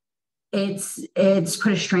 it's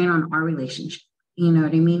put a strain on our relationship. You know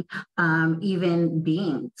what I mean? Even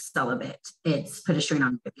being celibate, it's put a strain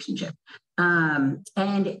on the relationship.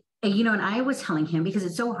 And, you know, and I was telling him, because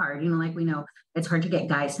it's so hard, you know, like we know it's hard to get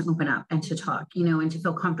guys to open up and to talk, you know, and to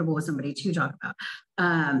feel comfortable with somebody to talk about.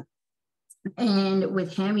 And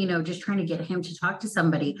with him, you know, just trying to get him to talk to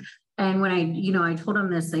somebody. And when I told him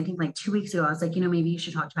this, I think like 2 weeks ago, I was like, you know, maybe you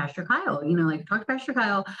should talk to Pastor Kyle, you know, like talk to Pastor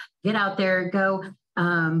Kyle, get out there, go.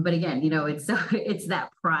 But again, you know, it's that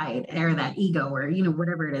pride or that ego or, you know,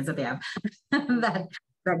 whatever it is that they have that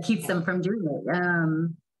keeps them from doing it,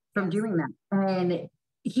 from doing that. And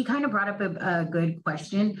he kind of brought up a good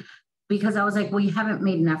question, because I was like, well, you haven't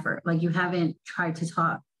made an effort. Like you haven't tried to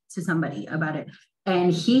talk to somebody about it.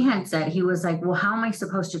 And he had said, he was like, well, how am I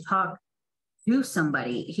supposed to talk to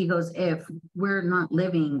somebody? He goes, if we're not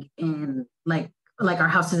living in like our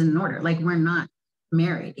house is in order, like we're not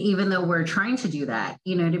married, even though we're trying to do that,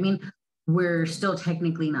 you know what I mean? We're still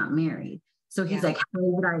technically not married. So he's like,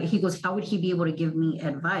 he goes, how would he be able to give me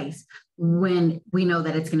advice when we know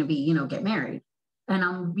that it's going to be, you know, get married? And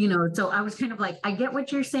I'm, you know, so I was kind of like, I get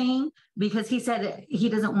what you're saying, because he said he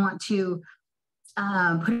doesn't want to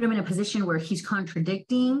put him in a position where he's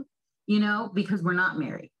contradicting, you know, because we're not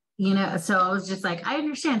married, you know. So I was just like, I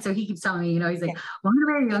understand. So he keeps telling me, you know, he's like, well,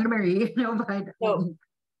 I'm gonna marry you, you know. But so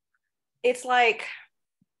it's like,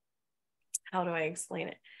 how do I explain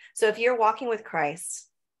it? So if you're walking with Christ,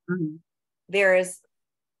 there is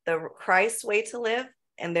the Christ way to live,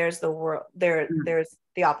 and there's the world. There's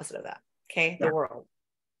the opposite of that. Okay,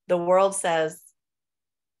 the world says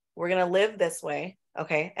we're gonna live this way.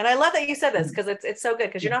 Okay. And I love that you said this, because it's so good,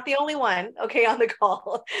 because you're not the only one, okay, on the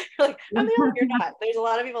call. You're like, you're not. There's a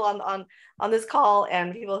lot of people on this call,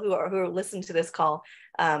 and people who listen to this call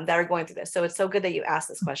that are going through this. So it's so good that you asked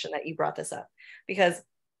this question, that you brought this up, because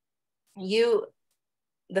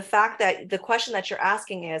the fact that the question that you're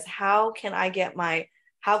asking is, how can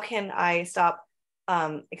I stop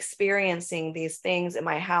experiencing these things in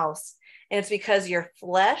my house? And it's because your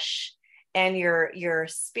flesh and your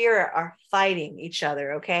spirit are fighting each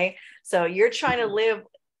other. Okay. So you're trying to live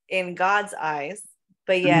in God's eyes,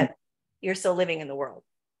 but yet you're still living in the world.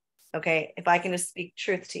 Okay. If I can just speak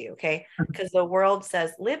truth to you. Okay. Because the world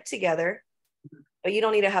says live together, but you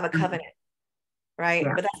don't need to have a covenant. Right.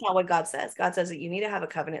 But that's not what God says. God says that you need to have a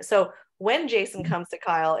covenant. So when Jason comes to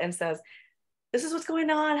Kyle and says, this is what's going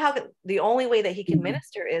on, the only way that he can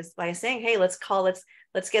minister is by saying, hey, let's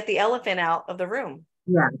get the elephant out of the room.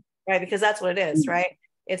 Yeah. Right. Because that's what it is. Right.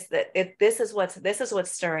 It's this is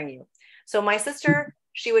what's stirring you. So my sister,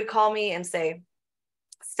 she would call me and say,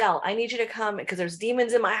 Stell, I need you to come because there's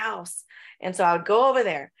demons in my house. And so I would go over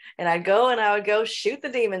there, and I would go shoot the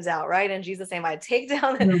demons out, right? In Jesus' name. I'd take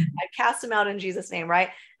down, I'd cast them out in Jesus' name, right?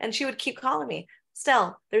 And she would keep calling me,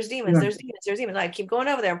 Stell, there's demons, there's demons. I'd keep going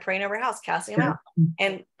over there and praying over her house, casting them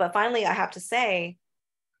out. But finally I have to say,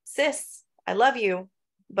 sis, I love you,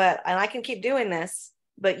 and I can keep doing this,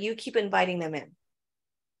 but you keep inviting them in.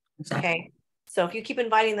 Exactly. Okay. So if you keep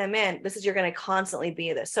inviting them in, you're going to constantly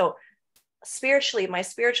be this. So spiritually, my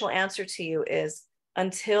spiritual answer to you is,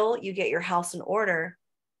 until you get your house in order,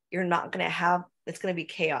 you're not going to have, it's going to be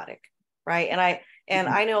chaotic. Right. And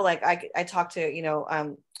I know, like I talked to, you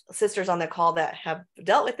know, sisters on the call that have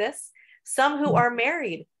dealt with this, some who are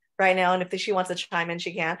married right now. And if she wants to chime in,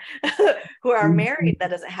 she can, who are married that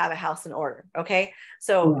doesn't have a house in order. Okay.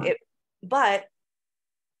 So but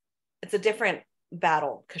it's a different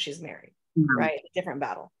battle because she's married, right? A different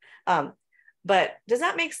battle. But does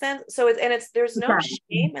that make sense? So there's no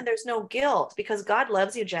shame and there's no guilt, because God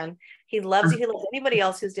loves you, Jen. He loves you. He loves anybody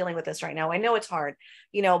else who's dealing with this right now. I know it's hard,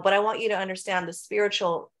 but I want you to understand the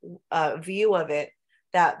spiritual view of it,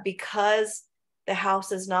 that because the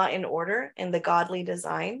house is not in order in the godly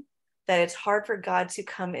design, that it's hard for God to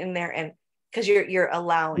come in there, and because you're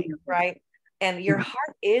allowing, right? And your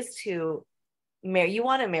heart is to marry. You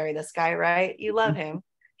want to marry this guy, right? You love him.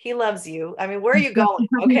 He loves you. I mean, where are you going?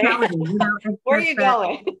 Okay. Where are you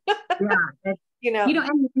going? Yeah.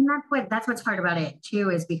 And that's what's hard about it too,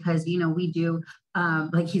 is because, we do,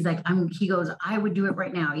 like, he's like, he goes, I would do it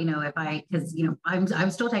right now, because, I'm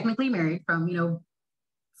still technically married from,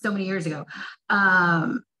 so many years ago.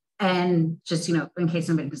 And just, in case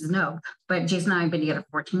somebody doesn't know, but Jason and I have been together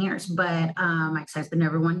for 14 years, but my ex-husband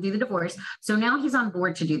never wanted to do the divorce. So now he's on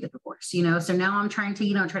board to do the divorce, so now I'm trying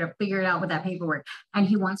to, try to figure it out with that paperwork, and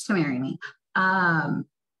he wants to marry me.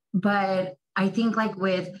 But I think like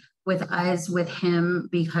with us, with him,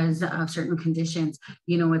 because of certain conditions,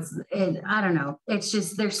 I don't know. It's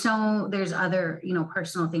just, there's other,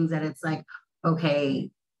 personal things that it's like,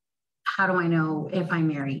 okay, how do I know if I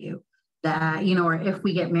marry you? That, or if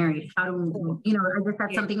we get married, how do we, I guess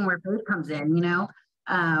that's something where faith comes in,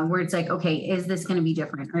 where it's like, okay, is this going to be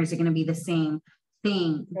different, or is it going to be the same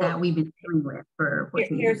thing that we've been dealing with for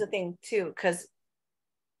 14 years? Here's the thing too, because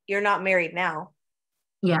you're not married now,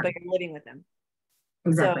 but you're living with him.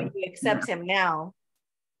 Exactly. So you accept him now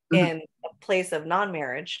in a place of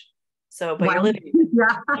non-marriage. So, but you're living with him.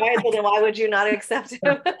 Right? So then why would you not accept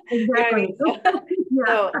him? Exactly.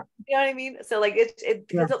 So, you know what I mean? So like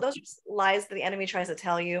those are just lies that the enemy tries to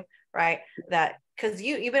tell you, right? That because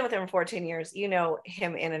you've been with him for 14 years, you know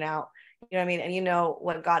him in and out, you know what I mean? And you know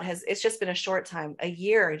what God has, it's just been a short time, a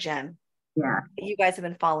year, Jen. Yeah. You guys have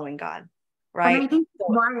been following God, right? And I think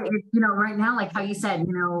why, right now, like how you said,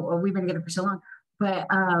 we've been together for so long, but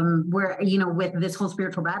we're, with this whole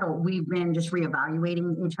spiritual battle, we've been just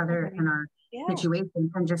reevaluating each other and our situation,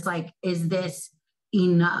 and just like, is this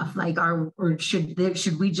enough? Like, or should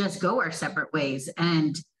we just go our separate ways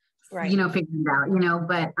and, figure it out,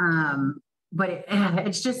 but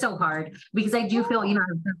it's just so hard, because I do feel, I've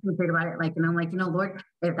been prayed about it, like, and I'm like, Lord,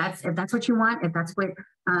 if that's what you want, if that's what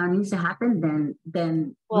needs to happen,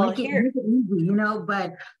 then make it easy,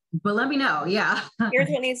 but let me know. Yeah. Here's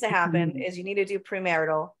what needs to happen is you need to do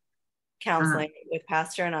premarital counseling with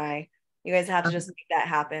Pastor and I. You guys have to just make that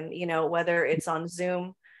happen, whether it's on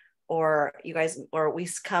Zoom or we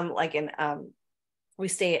come like we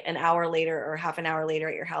stay an hour later or half an hour later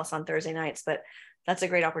at your house on Thursday nights. But that's a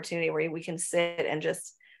great opportunity where we can sit and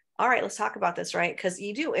just, all right, let's talk about this, right? Because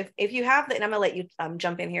you do, if you have and I'm gonna let you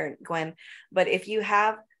jump in here, Gwen, but if you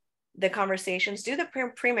have the conversations, do the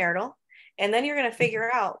premarital, and then you're going to figure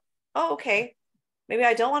out, oh, okay, maybe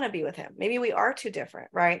I don't want to be with him. Maybe we are too different,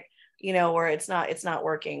 right? Where it's not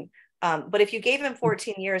working. But if you gave him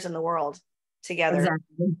 14 years in the world together,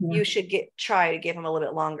 you should try to give him a little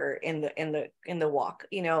bit longer in the walk,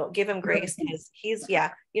 give him grace, because he's, you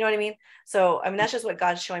know what I mean? So, I mean, that's just what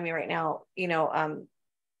God's showing me right now,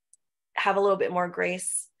 have a little bit more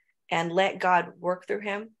grace and let God work through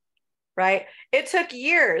him, right? It took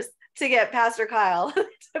years to get Pastor Kyle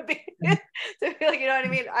to be like, you know what I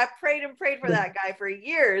mean? I prayed for that guy for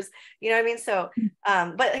years, you know what I mean? So,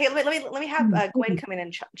 but hey, let me have Gwen come in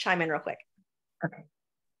and chime in real quick. Okay.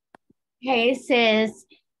 Hey, sis.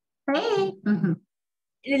 Hey. Mm-hmm.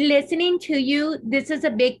 Listening to you, this is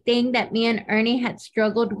a big thing that me and Ernie had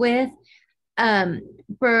struggled with.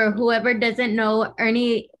 For whoever doesn't know,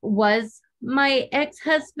 Ernie was my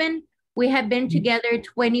ex-husband. We have been together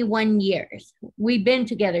 21 years. We've been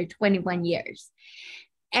together 21 years.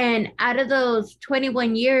 And out of those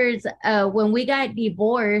 21 years, when we got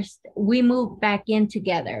divorced, we moved back in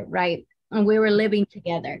together, right? And we were living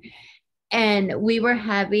together. And we were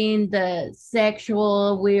having the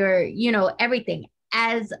sexual, we were, everything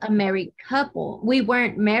as a married couple. We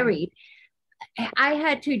weren't married. I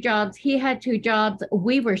had 2 jobs. He had 2 jobs.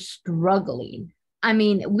 We were struggling. I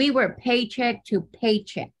mean, we were paycheck to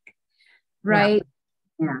paycheck, right?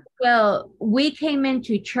 Yeah. Well, we came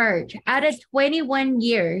into church. Out of 21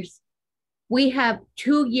 years, we have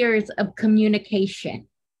 2 years of communication.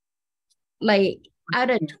 Like, out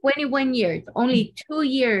of 21 years, only 2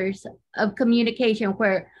 years of communication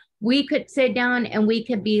where we could sit down and we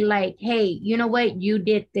could be like, hey, you know what? You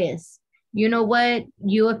did this. You know what?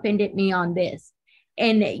 You offended me on this.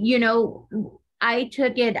 And, I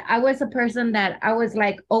took it. I was a person that I was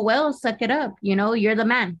like, oh, well, suck it up. You're the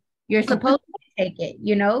man. You're supposed to take it.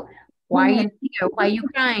 Why are you here? Why are you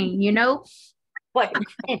crying? What?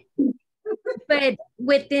 But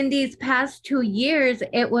within these past 2 years,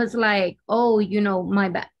 it was like, oh, my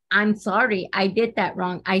bad. I'm sorry. I did that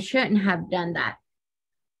wrong. I shouldn't have done that.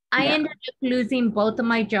 I ended up losing both of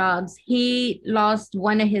my jobs. He lost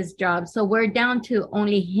one of his jobs. So we're down to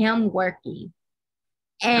only him working.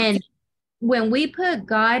 And when we put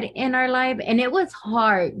God in our life, and it was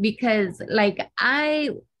hard because like I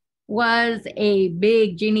was a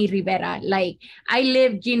big Jenny Rivera. Like I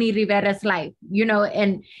lived Jenny Rivera's life,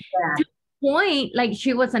 and to the point, like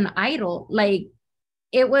she was an idol. Like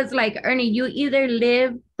it was like, Ernie, you either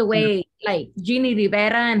live the way like Jenny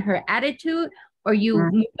Rivera and her attitude, or you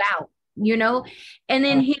move out, And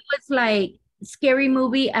then he was like, scary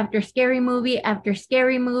movie after scary movie after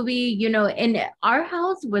scary movie, and our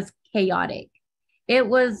house was chaotic. It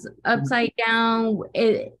was upside down,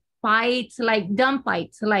 fights, like dumb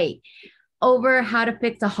fights, like over how to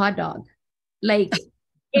fix a hot dog. Like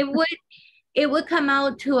it would come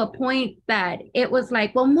out to a point that it was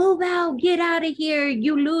like, well, move out, get out of here,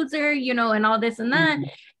 you loser, and all this and that.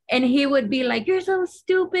 And he would be like, you're so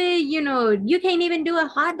stupid, you can't even do a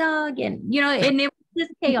hot dog. And, and it was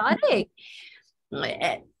just chaotic.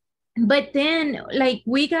 But then like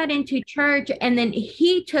we got into church, and then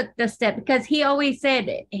he took the step because he always said,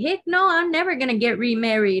 heck no, I'm never going to get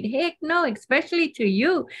remarried. Heck no, especially to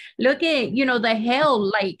you. Look at, the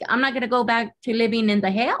hell, like I'm not going to go back to living in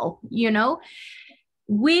the hell,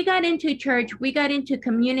 We got into church, we got into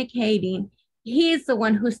communicating. He's the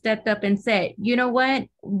one who stepped up and said, you know what?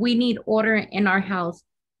 We need order in our house.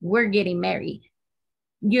 We're getting married,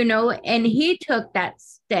 and he took that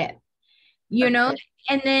step,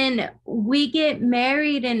 and then we get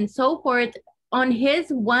married and so forth. On his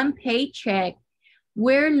one paycheck,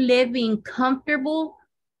 we're living comfortable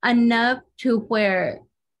enough to where,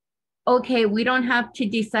 okay, we don't have to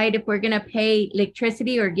decide if we're going to pay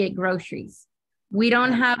electricity or get groceries. We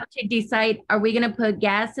don't have to decide, are we going to put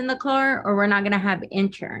gas in the car or we're not going to have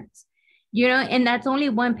insurance, and that's only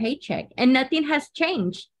one paycheck, and nothing has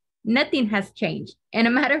changed. Nothing has changed. And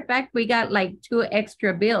a matter of fact, we got like 2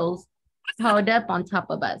 extra bills piled up on top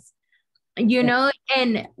of us,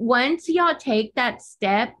 and once y'all take that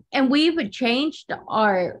step, and we've changed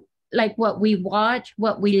our, like what we watch,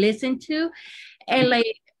 what we listen to, and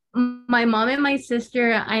like my mom and my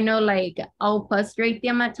sister, I know like I'll frustrate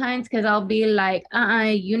them at times because I'll be like,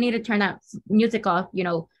 you need to turn that music off,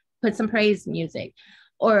 put some praise music.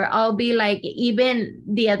 Or I'll be like, even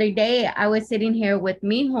the other day, I was sitting here with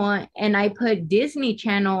Mijo and I put Disney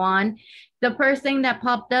Channel on. The first thing that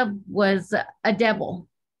popped up was a devil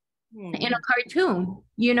in a cartoon,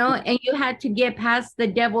 and you had to get past the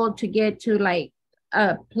devil to get to like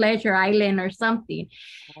a Pleasure Island or something.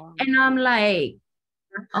 And I'm like,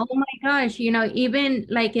 oh my gosh, even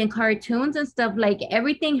like in cartoons and stuff, like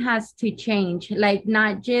everything has to change, like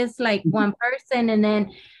not just like one person. And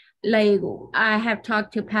then like I have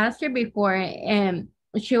talked to Pastor before, and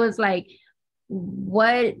she was like,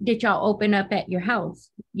 what did y'all open up at your house?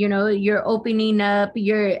 You're opening up,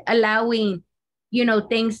 you're allowing,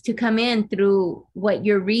 things to come in through what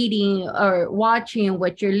you're reading or watching,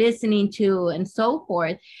 what you're listening to, and so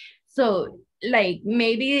forth. So like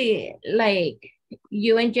maybe like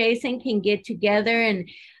you and Jason can get together, and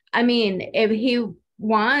I mean, if he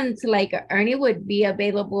wants, like Ernie would be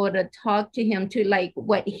available to talk to him to like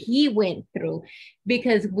what he went through,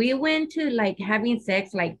 because we went to like having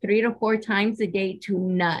sex like 3 to 4 times a day to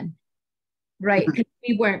none, right? Because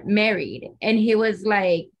we weren't married, and he was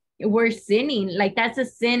like, we're sinning, like that's a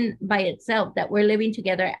sin by itself that we're living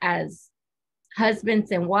together as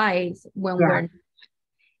husbands and wives when we're,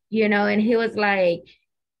 and he was like,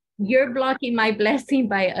 you're blocking my blessing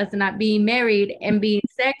by us not being married and being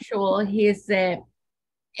sexual. He said,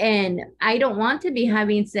 and I don't want to be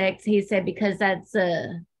having sex, he said, because that's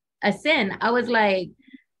a sin. I was like,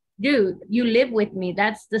 dude, you live with me.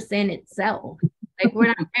 That's the sin itself. Like we're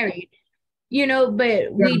not married,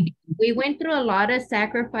 but we went through a lot of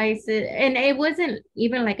sacrifices, and it wasn't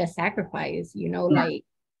even like a sacrifice, like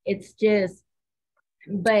it's just,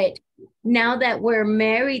 but now that we're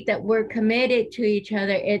married, that we're committed to each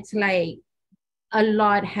other, it's like a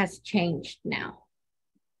lot has changed now.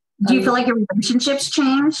 Do you feel like your relationship's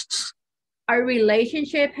changed? Our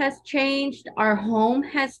relationship has changed. Our home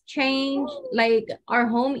has changed. Like our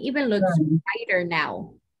home even looks brighter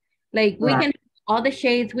now. Like we can all the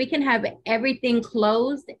shades, we can have everything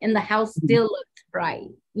closed and the house still looks bright.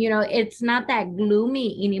 It's not that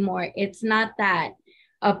gloomy anymore. It's not that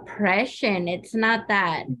oppression. It's not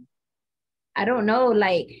that, I don't know,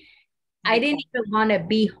 like I didn't even want to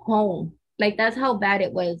be home. Like that's how bad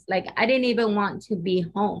it was. Like I didn't even want to be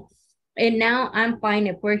home. And now I'm fine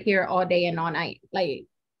if we're here all day and all night. Like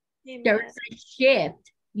there was a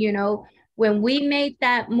shift, you know, when we made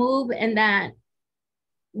that move and that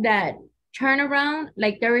turnaround,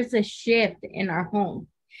 like there was a shift in our home.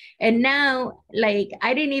 And now, like,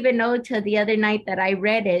 I didn't even know till the other night that I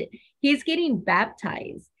read it. He's getting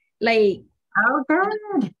baptized. Like, Oh,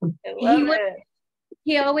 good. he was,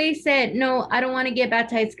 he always said, no, I don't want to get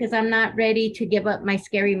baptized because I'm not ready to give up my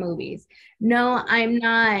scary movies. No, I'm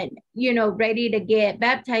not, you know, ready to get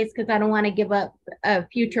baptized because I don't want to give up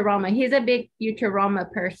Futurama. He's a big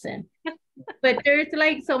Futurama person. But there's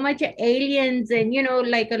like so much aliens and, you know,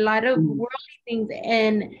 like a lot of worldly things.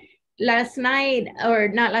 And last night, or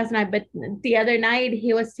not last night, but the other night,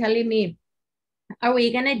 he was telling me, are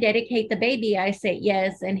we going to dedicate the baby? I said,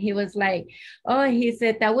 yes. And he was like, oh, he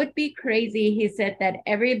said, that would be crazy. He said that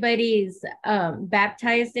everybody's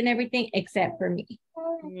baptized and everything except for me.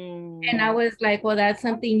 And I was like, well, that's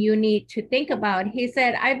something you need to think about. He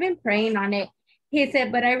said, I've been praying on it. He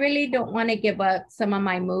said, but I really don't want to give up some of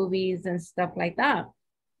my movies and stuff like that.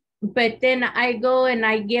 But then I go and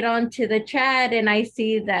I get onto the chat and I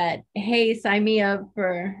see that, hey, sign me up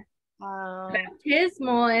for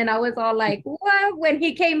baptismal. And I was all like, what? When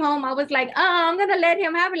he came home, I was like, oh, I'm going to let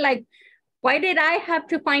him have it. Like, why did I have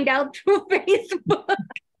to find out through Facebook?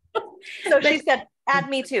 So she said, add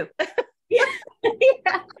me too. Yeah.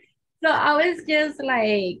 So I was just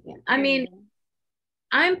like, I mean,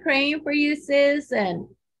 I'm praying for you, sis. And,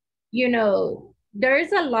 you know,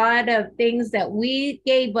 there's a lot of things that we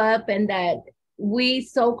gave up and that we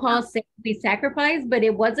so-called say we sacrificed, but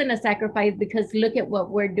it wasn't a sacrifice because look at what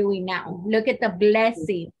we're doing now. Look at the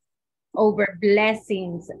blessings over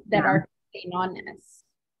blessings that are coming on us.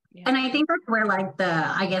 And I think that's where like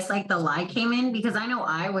I guess like the lie came in, because I know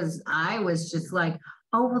I was just like,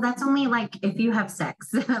 oh, well, that's only like if you have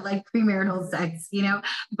sex, like premarital sex, you know,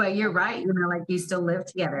 but you're right, you know, like you still live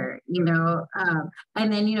together, you know,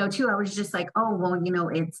 and then, you know, too, I was just like, oh, well, you know,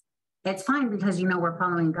 it's fine because, you know, we're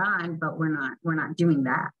following God, but we're not doing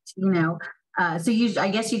that, you know, so I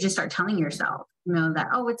guess you just start telling yourself, you know, that,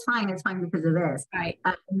 oh, it's fine because of this. Right.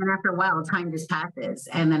 And then after a while, time just passes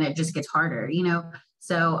and then it just gets harder, you know.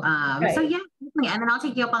 So, right. So yeah, and then I'll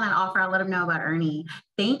take you up on that offer. I'll let them know about Ernie.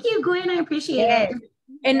 Thank you, Gwen. I appreciate it.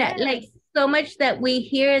 And like so much that we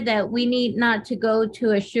hear that we need not to go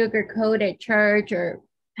to a sugar coat at church or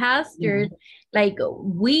pastors, like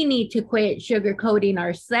we need to quit sugarcoating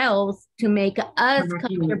ourselves to make us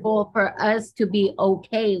comfortable for us to be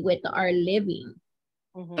okay with our living.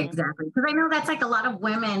 Exactly. Because I know that's like a lot of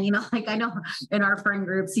women, you know, like I know in our friend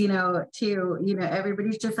groups, you know, too, you know,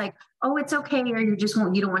 everybody's just like, oh, it's okay. Or you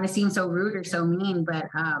don't want to seem so rude or so mean. But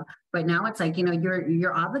now it's like, you know,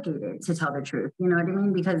 you're obligated to tell the truth. You know what I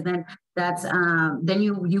mean? Because then that's,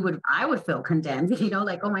 then I would feel condemned, you know,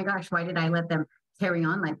 like, oh my gosh, why did I let them carry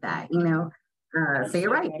on like that? You know? So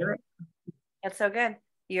you're right. That's so good.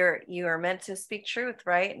 You are meant to speak truth,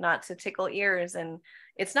 right? Not to tickle ears. And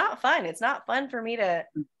it's not fun. It's not fun for me to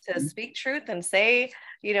speak truth and say,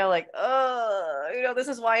 you know, like, oh, you know, this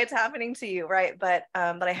is why it's happening to you, right? But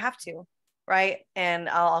I have to, right? And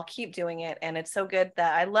I'll keep doing it. And it's so good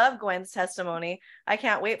that I love Gwen's testimony. I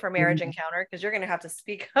can't wait for Marriage Encounter because you're going to have to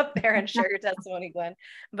speak up there and share your testimony, Gwen.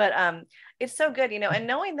 But it's so good, you know, and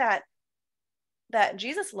knowing that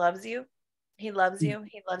Jesus loves you. He loves you.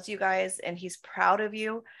 He loves you guys, and he's proud of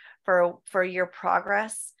you for your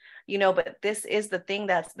progress, you know, but this is the thing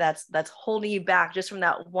that's holding you back just from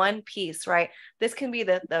that one piece, right? This can be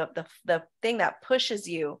the thing that pushes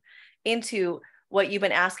you into what you've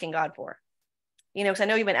been asking God for, you know, because I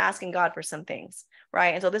know you've been asking God for some things,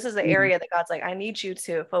 right? And so this is the area that God's like, I need you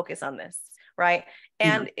to focus on this, right?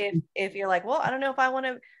 And if you're like, well, I don't know if I want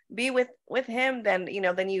to be with him, then, you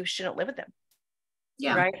know, then you shouldn't live with him.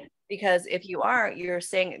 Yeah. Right. Because if you are, you're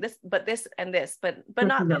saying this, but this and this, but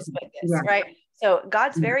not this, but this, right? So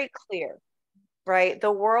God's very clear, right? The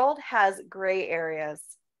world has gray areas.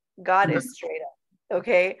 God is straight up.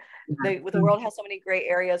 Okay. The world has so many gray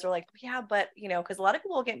areas. We're like, yeah, but you know, because a lot of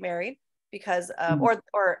people will get married because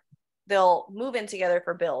or they'll move in together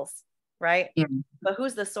for bills, right? Yeah. But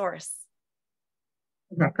who's the source?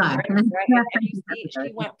 Right? And you see,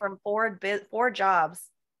 she went from four jobs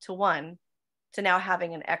to one, to now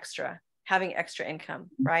having extra income,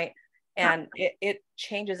 right? And it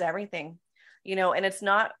changes everything, you know. And it's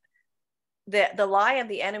not the lie of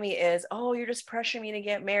the enemy is, oh, you're just pressuring me to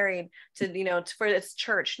get married to, you know, for this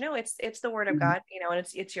church. No, it's the word of God, you know, and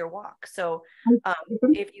it's your walk. So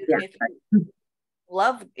if you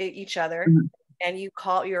love each other and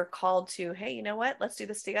you're called to, hey, you know what, let's do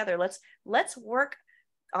this together. Let's work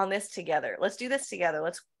on this together. Let's do this together.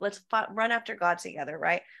 Let's run after God together,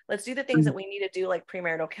 right? Let's do the things that we need to do, like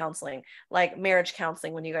premarital counseling, like marriage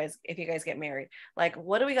counseling if you guys get married. Like,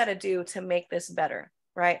 what do we got to do to make this better,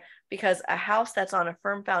 right? Because a house that's on a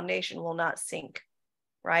firm foundation will not sink,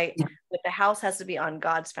 right? Yeah. But the house has to be on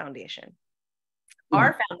God's foundation. Yeah.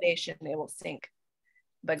 Our foundation, it will sink.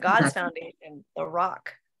 But God's foundation, the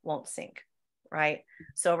rock, won't sink, right?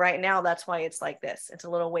 So right now, that's why it's like this. It's a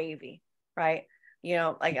little wavy, right? You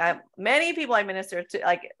know, like many people I minister to,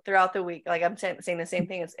 like throughout the week, like I'm saying the same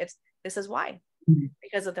thing. This is why,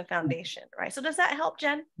 because of the foundation, right? So does that help,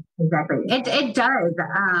 Jen? Exactly. It does. It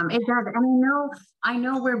does. And I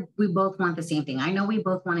know we both want the same thing. I know we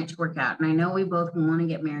both want it to work out, and I know we both want to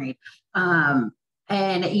get married.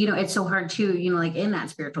 And it's so hard too, like in that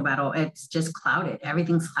spiritual battle, it's just clouded.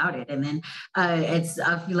 Everything's clouded. And then it's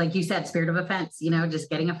like you said, spirit of offense, just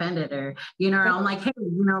getting offended, or, I'm like, hey,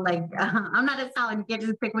 I'm not a salad. You can't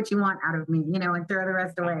just pick what you want out of me, and throw the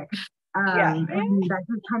rest away. And that's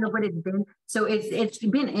just kind of what it's been. So it's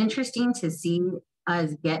been interesting to see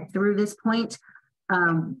us get through this point,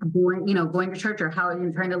 going to church, or how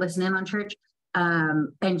you're trying to listen in on church.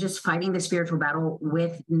 And just fighting the spiritual battle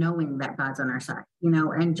with knowing that God's on our side,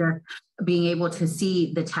 and just being able to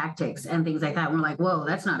see the tactics and things like that. And we're like, whoa,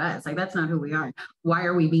 that's not us. Like, that's not who we are. Why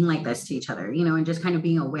are we being like this to each other? And just kind of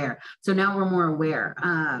being aware. So now we're more aware,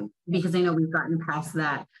 because I know we've gotten past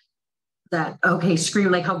that, okay, scream,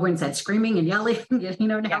 like how Gwen said, screaming and yelling,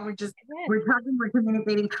 now we're talking, we're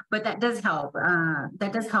communicating, but that does help. And I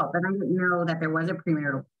didn't know that there was a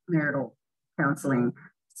premarital counseling.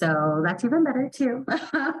 So that's even better too.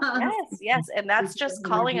 Yes. And that's just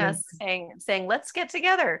calling us, saying, let's get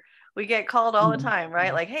together. We get called all the time,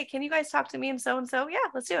 right? Like, hey, can you guys talk to me and so? Yeah,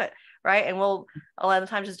 let's do it. Right. And we'll a lot of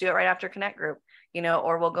the times just do it right after Connect group,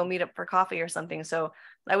 or we'll go meet up for coffee or something. So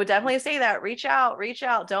I would definitely say that reach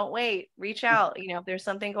out, don't wait, reach out, if there's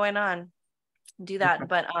something going on, do that.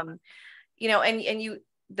 But, and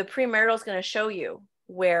the premarital is going to show you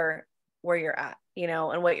where you're at,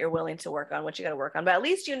 and what you're willing to work on, what you got to work on. But at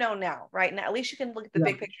least now, right? Now, at least you can look at the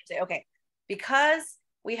big picture and say, okay, because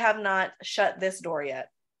we have not shut this door yet,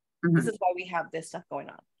 this is why we have this stuff going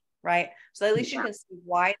on, right? So at least you can see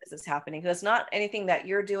why this is happening, because it's not anything that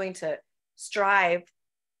you're doing to strive,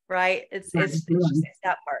 right? It's just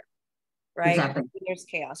that part, right? Exactly. There's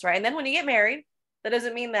chaos, right? And then when you get married, that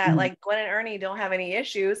doesn't mean that like Gwen and Ernie don't have any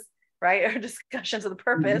issues, right? Or discussions of the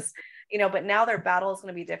purpose, but now their battle is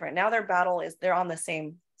going to be different. Now their battle is they're on the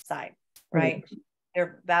same side, right?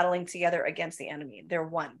 They're battling together against the enemy. They're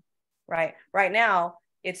one, right? Right now,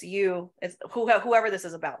 it's you, it's whoever this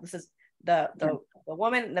is about. This is the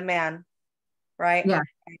woman, the man, right? Yeah.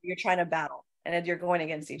 And you're trying to battle, and you're going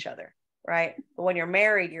against each other, right? But when you're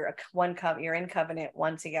married, you're you're in covenant,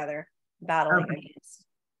 one together, battling against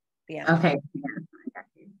the enemy. Okay.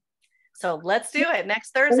 So let's do it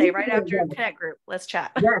next Thursday, right after Connect group. Let's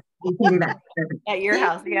chat. Yes, we can do that. At your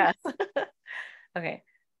house, yes. Okay.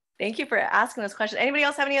 Thank you for asking those questions. Anybody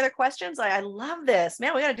else have any other questions? I love this.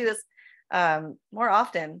 Man, we got to do this more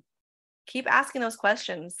often. Keep asking those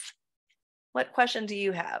questions. What question do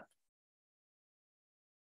you have?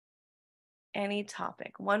 Any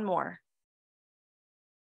topic? One more.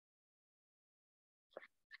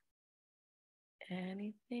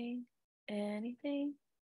 Anything?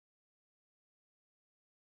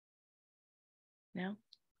 No?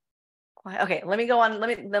 Okay, let me go on.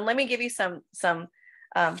 Let me give you some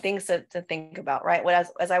things to think about, right?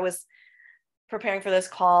 As I was preparing for this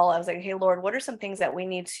call, I was like, hey, Lord, what are some things that we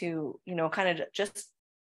need to, kind of just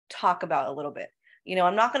talk about a little bit?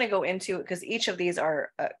 I'm not going to go into it because each of these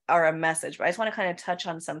are a message, but I just want to kind of touch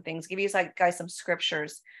on some things, give you guys some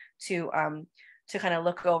scriptures to kind of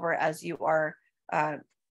look over as you are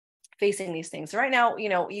facing these things. So right now,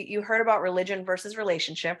 you heard about religion versus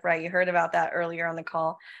relationship, right? You heard about that earlier on the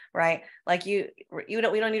call, right? Like we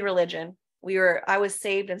don't need religion. I was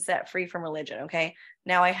saved and set free from religion. Okay.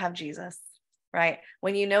 Now I have Jesus, right?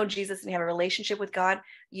 When you know Jesus and you have a relationship with God,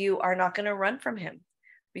 you are not going to run from him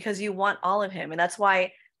because you want all of him. And that's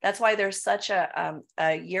why there's such a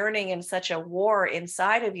yearning and such a war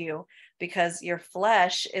inside of you, because your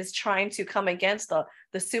flesh is trying to come against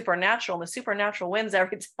the supernatural, and the supernatural wins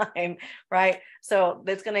every time, right? So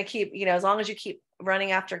it's going to keep, as long as you keep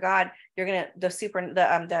running after God, you're going to,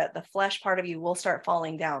 the flesh part of you will start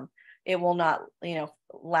falling down. It will not,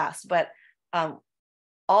 last. But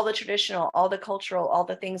all the traditional, all the cultural, all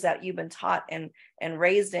the things that you've been taught and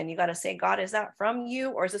raised in, you got to say, God, is that from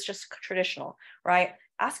you, or is this just traditional, right?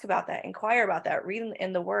 Ask about that, inquire about that, read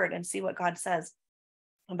in the word and see what God says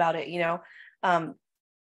about it,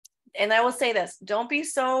 and I will say this, don't be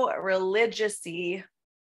so religious-y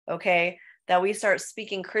okay? That we start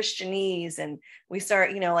speaking Christianese, and we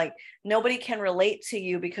start, like, nobody can relate to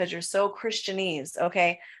you because you're so Christianese,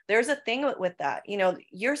 okay? There's a thing with that.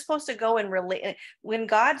 You're supposed to go and relate. When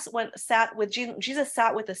sat with Jesus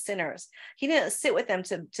sat with the sinners. He didn't sit with them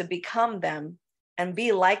to become them and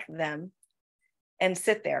be like them and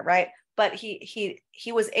sit there, right? But he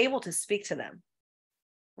was able to speak to them,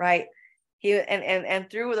 right? And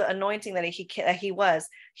through the anointing that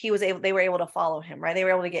they were able to follow him, right? They were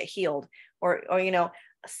able to get healed or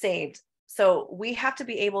saved. So we have to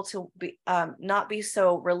be able to be not be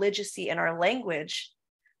so religious-y in our language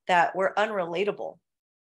that we're unrelatable,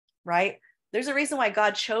 right? There's a reason why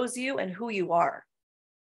God chose you and who you are.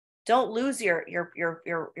 Don't lose your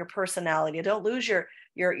personality. Don't lose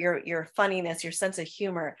your funniness, your sense of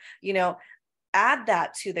humor. Add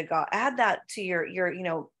that to the God. Add that to your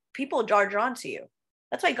people are drawn to you.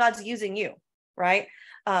 That's why God's using you, right?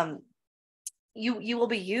 You will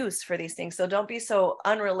be used for these things. So don't be so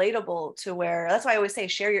unrelatable to where. That's why I always say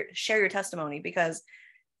share your testimony, because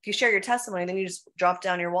if you share your testimony, then you just drop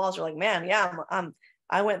down your walls. You're like, man, yeah,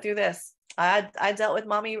 I went through this. I dealt with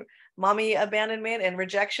mommy abandonment and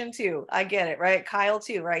rejection too. I get it, right? Kyle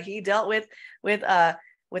too, right? He dealt with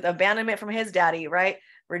abandonment from his daddy, right?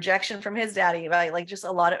 Rejection from his daddy, right? Like just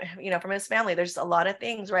a lot of, from his family. There's a lot of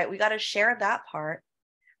things, right? We got to share that part,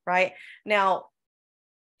 right? Now,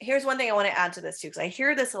 here's one thing I want to add to this too, because I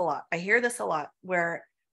hear this a lot where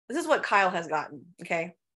this is what Kyle has gotten,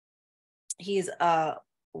 okay? He's a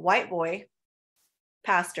white boy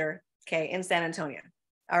pastor, okay, in San Antonio,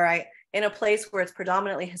 all right? In a place where it's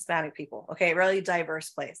predominantly Hispanic people, okay? Really diverse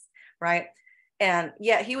place, right? And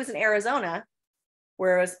yet he was in Arizona,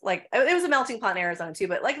 where it was like, it was a melting pot in Arizona too,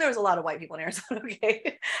 but like there was a lot of white people in Arizona,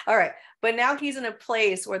 okay? All right. But now he's in a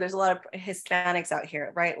place where there's a lot of Hispanics out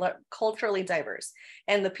here, right? Culturally diverse.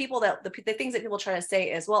 And the people the things that people try to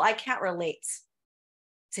say is, well, I can't relate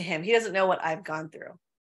to him. He doesn't know what I've gone through.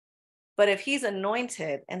 But if he's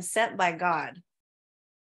anointed and sent by God,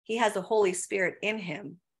 he has the Holy Spirit in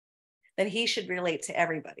him, then he should relate to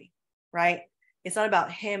everybody, right? It's not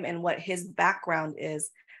about him and what his background is,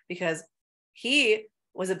 because he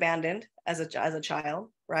was abandoned as a child,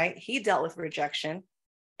 right? He dealt with rejection,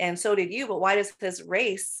 and so did you. But why does his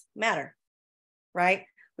race matter, right?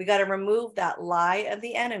 We got to remove that lie of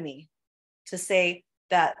the enemy to say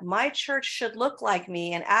that my church should look like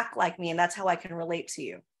me and act like me, and that's how I can relate to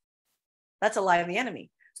you. That's a lie of the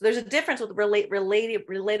enemy. So there's a difference with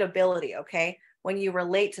relatability, okay? When you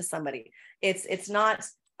relate to somebody, it's not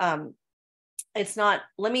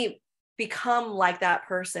let me become like that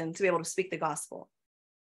person to be able to speak the gospel,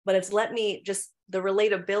 but it's the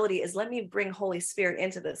relatability is let me bring Holy Spirit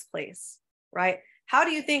into this place, right? How do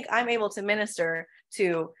you think I'm able to minister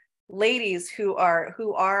to ladies who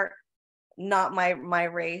are not my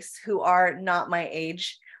race, who are not my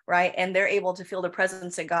age, right? And they're able to feel the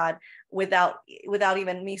presence of God without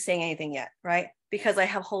even me saying anything yet, right? Because I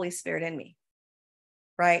have Holy Spirit in me,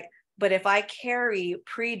 right? But if I carry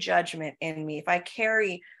prejudgment in me, if I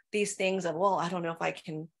carry these things of, well, I don't know if I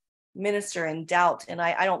can minister, and doubt, and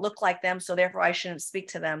I don't look like them, so therefore I shouldn't speak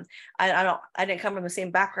to them. I didn't come from the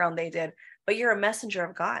same background they did, but you're a messenger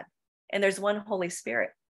of God, and there's one Holy Spirit,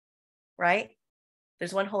 right?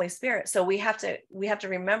 There's one Holy Spirit. So we have to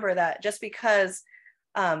remember that just because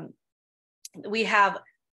we have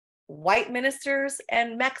white ministers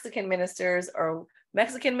and Mexican ministers, or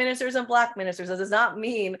Mexican ministers and Black ministers, that does not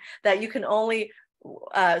mean that you can only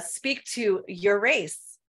speak to your race,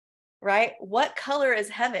 right? What color is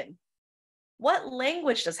heaven? What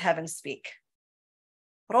language does heaven speak?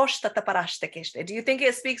 Do you think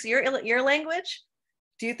it speaks your language?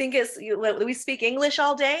 Do you think we speak English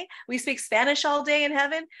all day? We speak Spanish all day in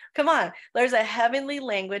heaven? Come on, there's a heavenly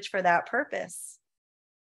language for that purpose.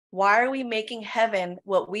 Why are we making heaven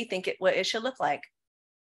what we think what it should look like?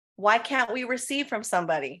 Why can't we receive from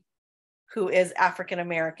somebody who is African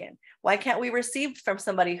American? Why can't we receive from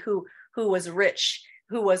somebody who was rich,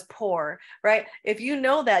 who was poor, right? If you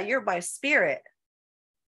know that you're by spirit,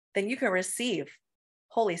 then you can receive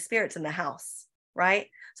Holy Spirit's in the house, right?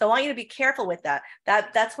 So I want you to be careful with that.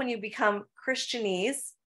 That's when you become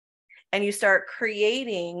Christianese and you start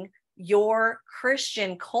creating your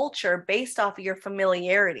Christian culture based off of your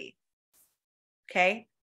familiarity. Okay?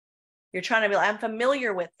 You're trying to be like, I'm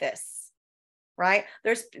familiar with this, right?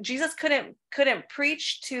 Jesus couldn't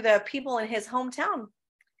preach to the people in his hometown.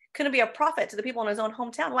 Couldn't be a prophet to the people in his own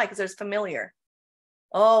hometown. Why? Because there's familiar.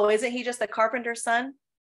 Oh, isn't he just a carpenter's son?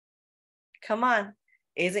 Come on.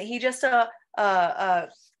 Isn't he just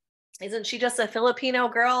isn't she just a Filipino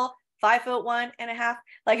girl, 5'1.5"?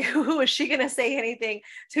 Like, who is she going to say anything?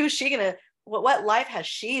 Who's she going to, what life has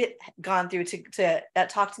she gone through to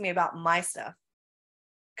talk to me about my stuff?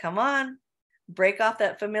 Come on, break off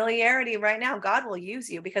that familiarity right now. God will use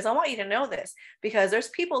you, because I want you to know this, because there's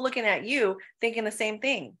people looking at you thinking the same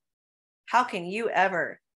thing. How can you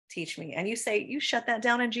ever teach me? And you say, you shut that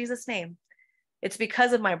down in Jesus' name. It's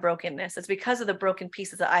because of my brokenness. It's because of the broken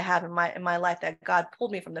pieces that I have in my life that God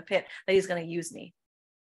pulled me from the pit, that he's going to use me.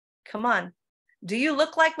 Come on. Do you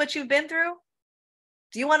look like what you've been through?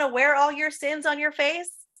 Do you want to wear all your sins on your face?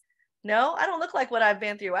 No, I don't look like what I've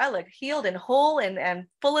been through. I look healed and whole and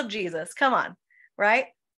full of Jesus. Come on, right?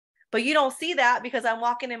 But you don't see that because I'm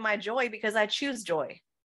walking in my joy, because I choose joy.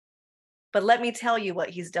 But let me tell you what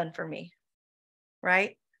he's done for me,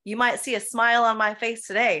 right? You might see a smile on my face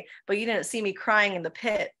today, but you didn't see me crying in the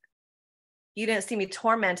pit. You didn't see me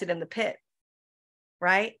tormented in the pit,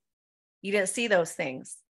 right? You didn't see those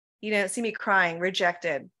things. You didn't see me crying,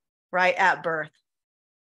 rejected, right, at birth,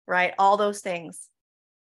 right? All those things.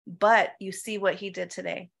 But you see what he did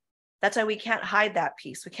today. That's why we can't hide that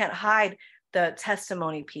piece. We can't hide the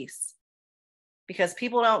testimony piece, because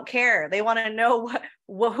people don't care. They want to know,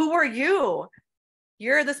 who are you?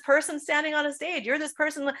 You're this person standing on a stage. You're this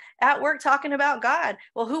person at work talking about God.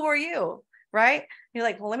 Well, who are you? Right? You're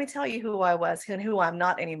like, well, let me tell you who I was and who I'm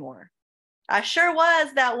not anymore. I sure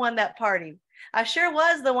was that one that partied. I sure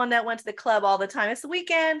was the one that went to the club all the time. It's the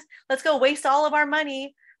weekend. Let's go waste all of our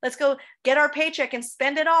money. Let's go get our paycheck and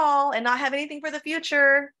spend it all and not have anything for the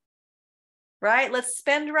future. Right? Let's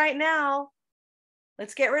spend right now.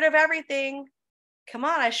 Let's get rid of everything. Come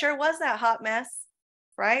on. I sure was that hot mess.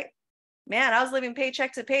 Right? Man, I was living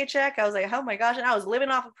paycheck to paycheck. I was like, oh my gosh. And I was living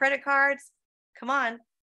off of credit cards. Come on.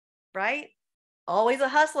 Right? Always a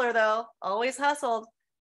hustler though. Always hustled.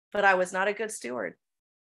 But I was not a good steward.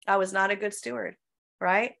 I was not a good steward.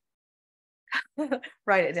 Right?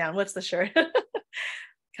 Write it down. What's the shirt?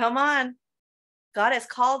 Come on. God has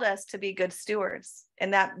called us to be good stewards.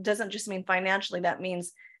 And that doesn't just mean financially. That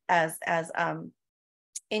means as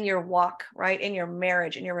in your walk, right? In your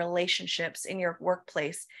marriage, in your relationships, in your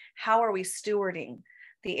workplace. How are we stewarding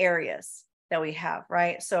the areas that we have,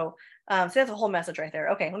 right? So that's a whole message right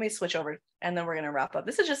there. Okay, let me switch over and then we're going to wrap up.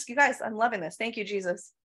 This is just, you guys, I'm loving this. Thank you,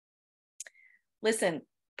 Jesus. Listen,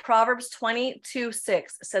 Proverbs 22:6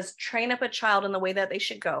 says, train up a child in the way that they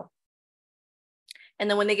should go. And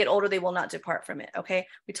then when they get older, they will not depart from it. Okay.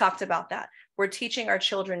 We talked about that. We're teaching our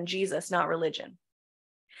children Jesus, not religion.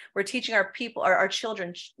 We're teaching our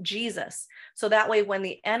children Jesus. So that way, when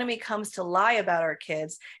the enemy comes to lie about our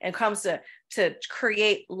kids and comes to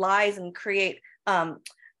create lies and create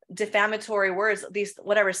defamatory words, these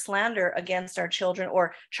whatever slander against our children,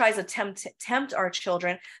 or tries to tempt our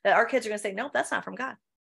children, that our kids are going to say, nope, that's not from God.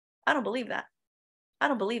 I don't believe that. I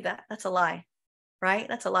don't believe that. That's a lie, right?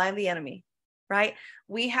 That's a lie of the enemy, right?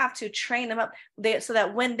 We have to train them up so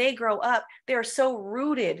that when they grow up, they're so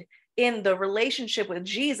rooted in the relationship with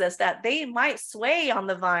Jesus that they might sway on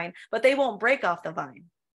the vine, but they won't break off the vine,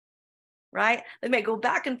 right? They may go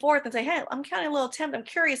back and forth and say, hey, I'm kind of a little tempted. I'm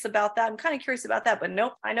curious about that. I'm kind of curious about that, but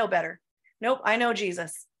nope, I know better. Nope, I know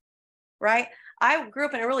Jesus, right? I grew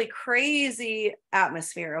up in a really crazy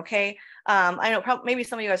atmosphere, okay? I know maybe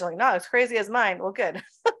some of you guys are like, no, it's crazy as mine. Well, good.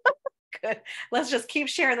 Good. Let's just keep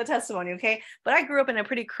sharing the testimony, okay? But I grew up in a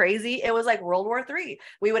pretty crazy, it was like World War III.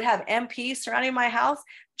 We would have MPs surrounding my house,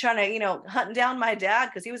 trying to, hunting down my dad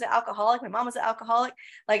because he was an alcoholic. My mom was an alcoholic.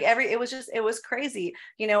 Like it was crazy,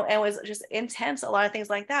 and it was just intense, a lot of things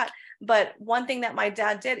like that. But one thing that my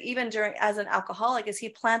dad did, even as an alcoholic, is he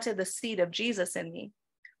planted the seed of Jesus in me,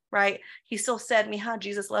 right? He still said, Mija,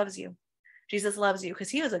 Jesus loves you. Jesus loves you,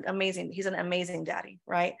 because he's an amazing daddy,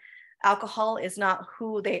 right? Alcohol is not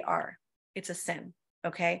who they are. It's a sin.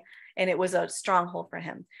 Okay. And it was a stronghold for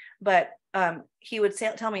him. But he would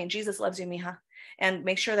tell me, Jesus loves you, Mija, and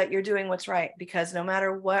make sure that you're doing what's right, because no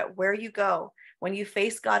matter where you go, when you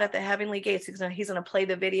face God at the heavenly gates, he's going to play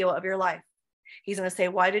the video of your life. He's going to say,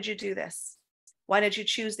 why did you do this? Why did you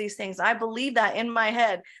choose these things? I believe that in my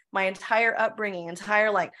head, my entire upbringing,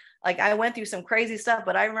 like I went through some crazy stuff,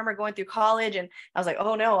 but I remember going through college and I was like,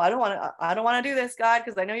 oh no, I don't want to do this, God,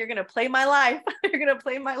 because I know you're going to play my life. You're going to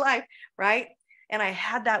play my life. Right. And I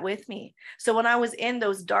had that with me. So when I was in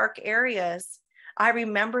those dark areas, I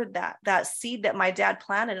remembered that seed that my dad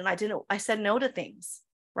planted, and I said no to things.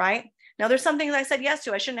 Right. Now there's some things I said yes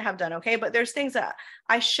to, I shouldn't have done. Okay. But there's things that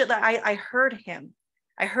I heard him.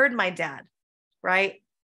 I heard my dad. Right.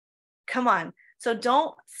 Come on. So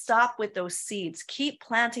don't stop with those seeds. Keep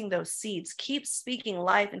planting those seeds. Keep speaking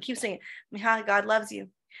life and keep saying, Mija, God loves you.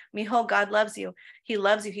 Mijo, God loves you. He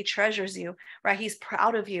loves you. He treasures you, right? He's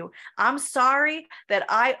proud of you. I'm sorry that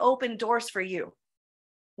I opened doors for you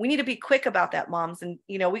We need to be quick about that, moms. And,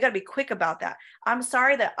 we got to be quick about that. I'm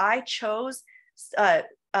sorry that I chose, I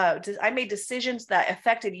made decisions that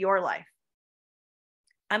affected your life.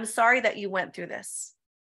 I'm sorry that you went through this.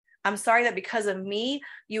 I'm sorry that because of me,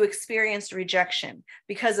 you experienced rejection.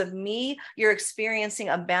 Because of me, you're experiencing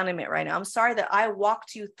abandonment right now. I'm sorry that I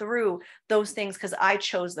walked you through those things because I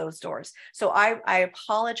chose those doors. So I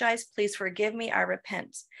apologize. Please forgive me. I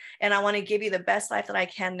repent. And I want to give you the best life that I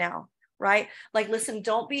can now, right? Like, listen,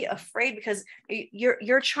 don't be afraid, because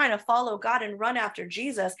you're trying to follow God and run after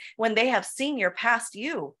Jesus when they have seen your past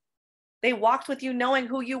you. They walked with you knowing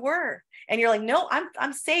who you were. And you're like, no,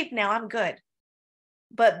 I'm saved now. I'm good.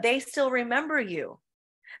 But they still remember you.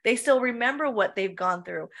 They still remember what they've gone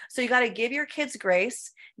through. So you got to give your kids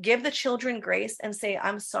grace, give the children grace, and say,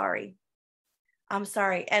 I'm sorry. I'm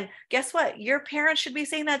sorry. And guess what? Your parents should be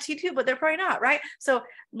saying that to you too, but they're probably not, right? So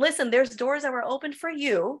listen, there's doors that were opened for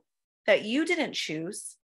you that you didn't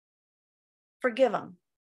choose. Forgive them.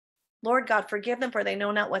 Lord God, forgive them, for they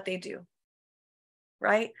know not what they do.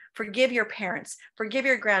 Right? Forgive your parents, forgive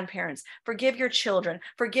your grandparents, forgive your children,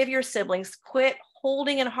 forgive your siblings. Quit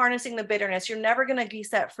holding and harnessing the bitterness. You're never going to be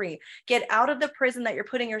set free. Get out of the prison that you're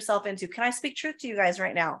putting yourself into. Can I speak truth to you guys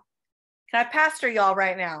right now? Can I pastor y'all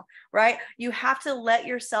right now? Right? You have to let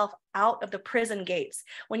yourself out of the prison gates.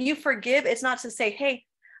 When you forgive, it's not to say, hey,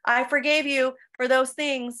 I forgave you for those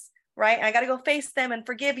things, right? And I got to go face them and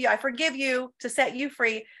forgive you. I forgive you to set you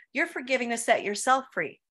free. You're forgiving to set yourself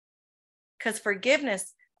free. Because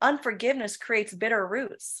unforgiveness creates bitter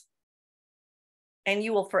roots, and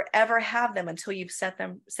you will forever have them until you've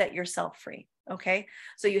set yourself free. Okay.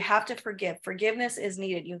 So you have to forgive. Forgiveness is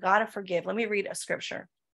needed. You got to forgive. Let me read a scripture.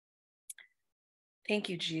 Thank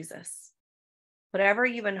you, Jesus. Whatever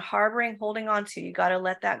you've been harboring, holding on to, you got to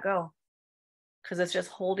let that go, because it's just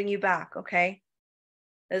holding you back. Okay.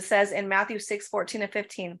 It says in Matthew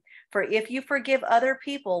 6:14-15, for if you forgive other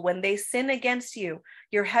people when they sin against you,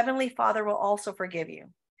 your heavenly Father will also forgive you.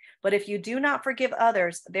 But if you do not forgive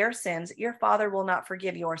others their sins, your Father will not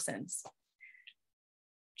forgive your sins.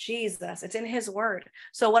 Jesus, it's in his word.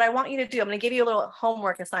 So what I want you to do, I'm going to give you a little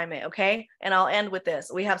homework assignment, okay? And I'll end with this.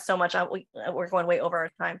 We have so much, we're going way over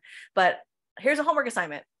our time, but here's a homework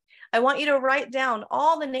assignment. I want you to write down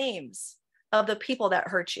all the names of the people that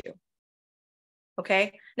hurt you.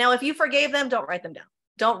 Okay. Now, if you forgave them, don't write them down.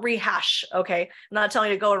 Don't rehash. Okay. I'm not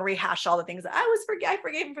telling you to go and rehash all the things that I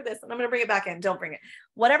forgave him for this, and I'm going to bring it back in. Don't bring it.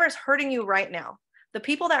 Whatever's hurting you right now, the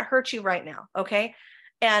people that hurt you right now. Okay.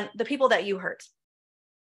 And the people that you hurt.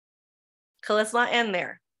 So let's not end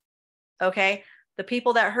there. Okay. The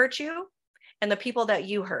people that hurt you and the people that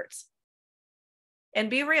you hurt. And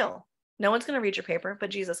be real. No one's going to read your paper,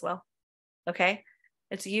 but Jesus will. Okay.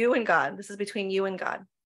 It's you and God. This is between you and God.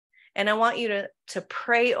 And I want you to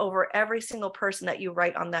pray over every single person that you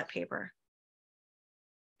write on that paper.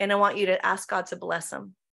 And I want you to ask God to bless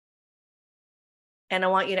them. And I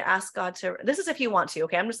want you to ask God to, this is if you want to,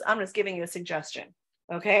 okay? I'm just giving you a suggestion,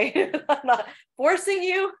 okay? I'm not forcing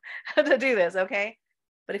you to do this, okay?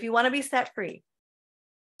 But if you want to be set free,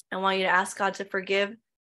 I want you to ask God to forgive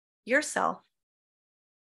yourself,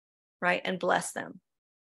 right? And bless them.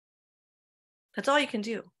 That's all you can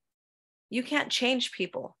do. You can't change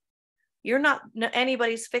people. You're not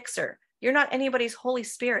anybody's fixer. You're not anybody's Holy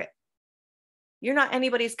Spirit. You're not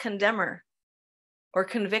anybody's condemner or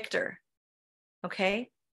convictor.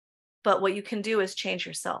 Okay? But what you can do is change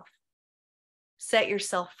yourself. Set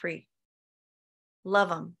yourself free. Love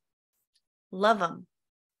them. Love them.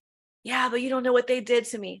 Yeah, but you don't know what they did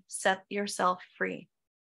to me. Set yourself free.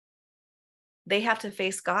 They have to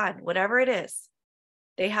face God, whatever it is.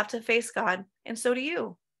 They have to face God, and so do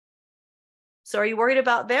you. So are you worried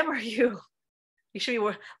about them, or you should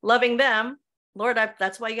be loving them? Lord,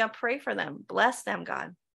 that's why you got to pray for them. Bless them,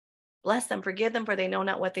 God. Bless them. Forgive them, for they know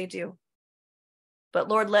not what they do. But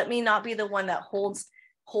Lord, let me not be the one that holds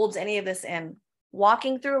any of this in.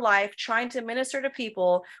 Walking through life, trying to minister to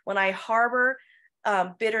people when I harbor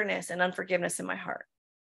bitterness and unforgiveness in my heart.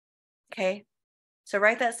 Okay? So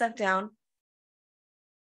write that stuff down.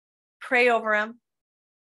 Pray over them.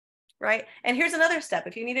 Right? And here's another step.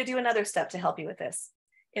 If you need to do another step to help you with this,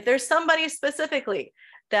 if there's somebody specifically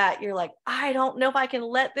that you're like, I don't know if I can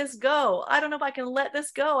let this go. I don't know if I can let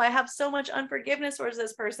this go. I have so much unforgiveness towards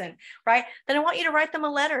this person, right? Then I want you to write them a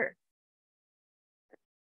letter.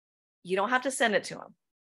 You don't have to send it to them,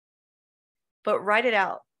 but write it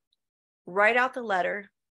out. Write out the letter.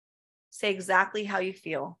 Say exactly how you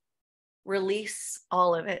feel. Release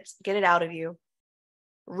all of it. Get it out of you.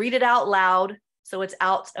 Read it out loud so it's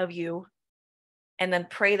out of you. And then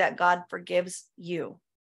pray that God forgives you.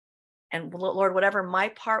 And Lord, whatever my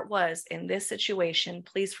part was in this situation,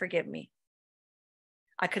 please forgive me.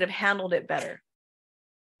 I could have handled it better,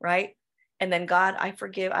 right? And then God, I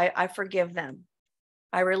forgive them.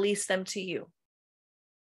 I release them to you.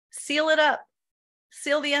 Seal it up.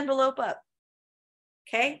 Seal the envelope up.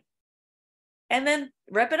 Okay? And then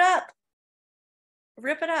rip it up.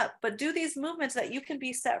 Rip it up. But do these movements that you can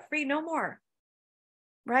be set free no more.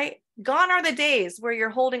 Right? Gone are the days where you're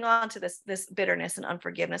holding on to this bitterness and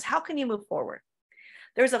unforgiveness. How can you move forward?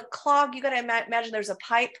 There's a clog. You got to imagine there's a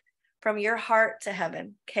pipe from your heart to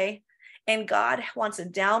heaven. Okay? And God wants to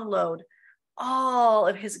download all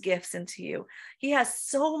of his gifts into you. He has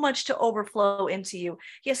so much to overflow into you.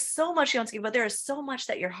 He has so much he wants to give, but there is so much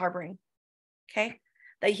that you're harboring, okay,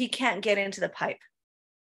 that he can't get into the pipe.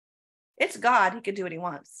 It's God. He can do what he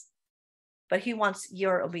wants, but he wants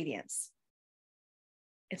your obedience.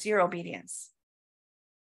 It's your obedience,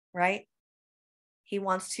 right? He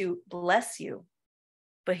wants to bless you,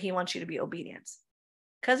 but he wants you to be obedient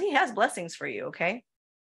because he has blessings for you, okay?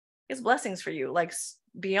 He has blessings for you, like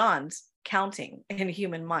beyond counting in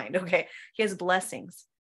human mind. Okay. He has blessings,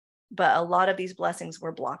 but a lot of these blessings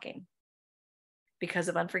we're blocking because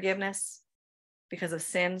of unforgiveness, because of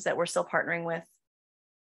sins that we're still partnering with,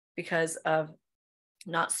 because of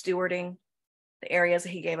not stewarding the areas that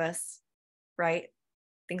he gave us, right?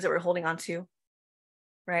 Things that we're holding on to,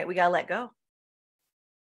 right? We got to let go.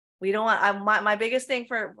 We don't want, my biggest thing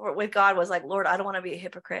with God was like, Lord, I don't want to be a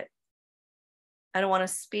hypocrite. I don't want to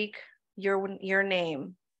speak your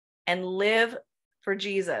name and live for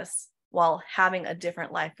Jesus while having a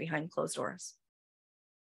different life behind closed doors,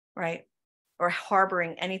 right? Or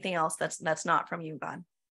harboring anything else that's not from you, God,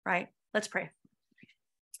 right? Let's pray.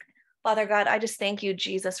 Father God, I just thank you,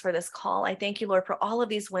 Jesus, for this call. I thank you, Lord, for all of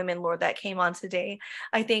these women, Lord, that came on today.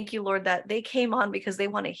 I thank you, Lord, that they came on because they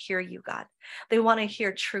want to hear you, God. They want to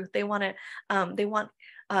hear truth. They want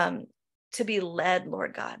to be led,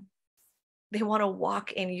 Lord God. They want to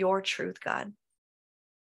walk in your truth, God.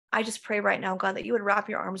 I just pray right now, God, that you would wrap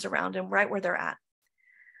your arms around them right where they're at,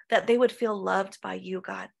 that they would feel loved by you,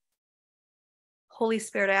 God. Holy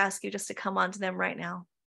Spirit, I ask you just to come onto them right now.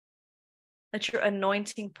 Let your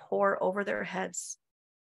anointing pour over their heads.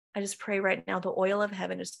 I just pray right now, the oil of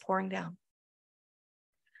heaven is pouring down.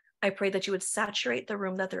 I pray that you would saturate the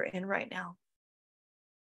room that they're in right now.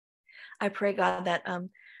 I pray, God,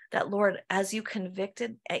 that Lord, as you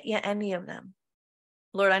convicted any of them,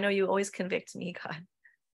 Lord, I know you always convict me, God.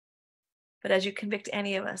 But as you convict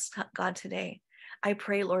any of us, God, today, I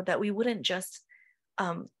pray, Lord, that we wouldn't just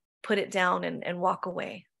put it down and walk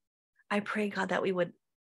away. I pray, God, that we would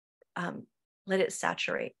let it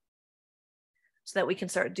saturate so that we can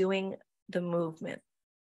start doing the movement.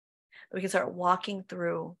 We can start walking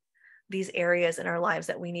through these areas in our lives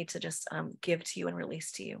that we need to just give to you and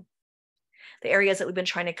release to you. The areas that we've been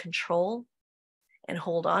trying to control and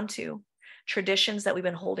hold on to. Traditions that we've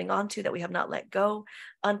been holding on to that we have not let go,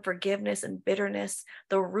 unforgiveness and bitterness,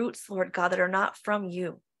 the roots, Lord God, that are not from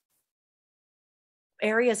you.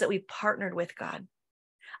 Areas that we've partnered with, God.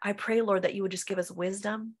 I pray, Lord, that you would just give us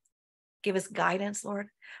wisdom, give us guidance, Lord.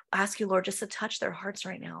 I ask you, Lord, just to touch their hearts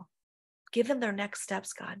right now. Give them their next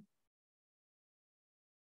steps, God.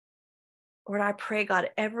 Lord, I pray, God,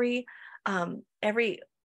 every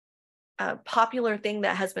popular thing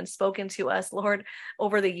that has been spoken to us, Lord,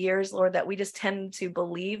 over the years, Lord, that we just tend to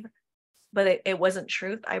believe, but it wasn't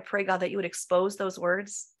truth. I pray, God, that you would expose those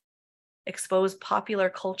words, expose popular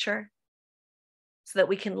culture so that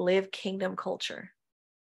we can live kingdom culture.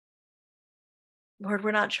 Lord,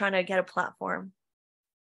 we're not trying to get a platform.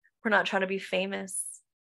 We're not trying to be famous.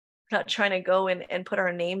 We're not trying to go and put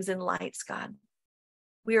our names in lights, God.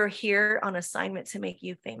 We are here on assignment to make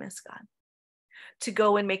you famous, God. To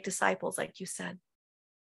go and make disciples, like you said.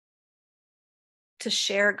 To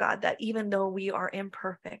share, God, that even though we are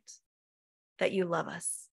imperfect, that you love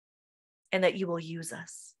us and that you will use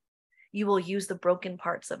us. You will use the broken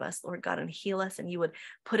parts of us, Lord God, and heal us, and you would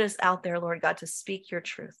put us out there, Lord God, to speak your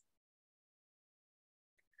truth.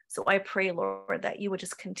 So I pray, Lord, that you would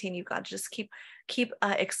just continue, God, just keep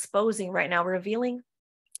exposing right now, revealing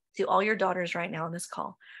to all your daughters right now on this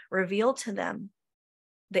call, reveal to them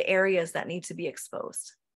the areas that need to be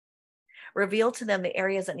exposed. Reveal to them the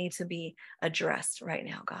areas that need to be addressed right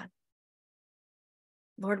now, God.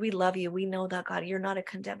 Lord, we love you. We know that, God, you're not a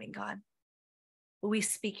condemning God. But we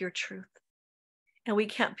speak your truth. And we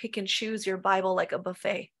can't pick and choose your Bible like a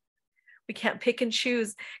buffet. We can't pick and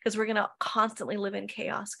choose because we're going to constantly live in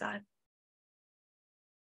chaos, God.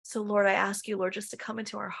 So, Lord, I ask you, Lord, just to come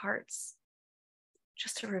into our hearts,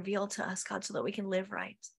 just to reveal to us, God, so that we can live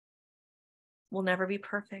right. We'll never be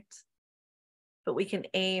perfect. but we can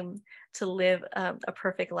aim to live a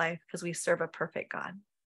perfect life because we serve a perfect God.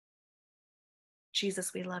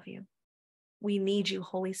 Jesus, we love you. We need you,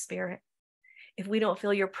 Holy Spirit. If we don't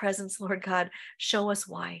feel your presence, Lord God, show us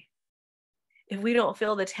why. If we don't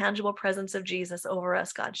feel the tangible presence of Jesus over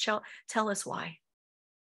us, God, tell us why.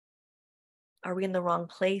 Are we in the wrong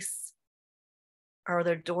place? Are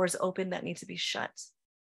there doors open that need to be shut?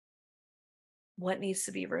 What needs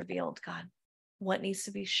to be revealed, God? What needs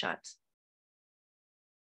to be shut?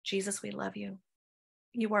 Jesus, we love you.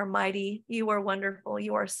 You are mighty. You are wonderful.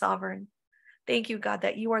 You are sovereign. Thank you, God,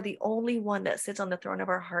 that you are the only one that sits on the throne of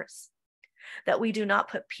our hearts, that we do not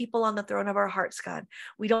put people on the throne of our hearts, God.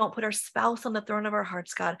 We don't put our spouse on the throne of our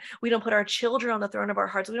hearts, God. We don't put our children on the throne of our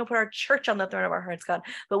hearts. We don't put our church on the throne of our hearts, God,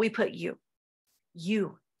 but we put you.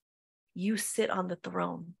 You sit on the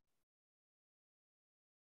throne.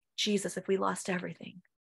 Jesus, if we lost everything,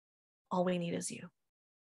 all we need is you.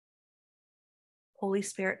 Holy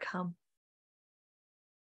Spirit, come.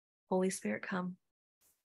 Holy Spirit, come.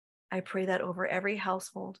 I pray that over every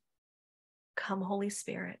household. Come, Holy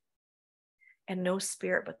Spirit. And no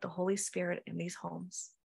spirit but the Holy Spirit in these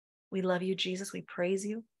homes. We love you, Jesus. We praise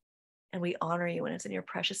you and we honor you. And it's in your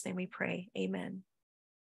precious name we pray. Amen.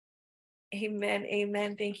 Amen.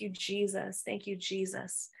 Amen. Thank you, Jesus. Thank you,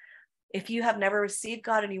 Jesus. If you have never received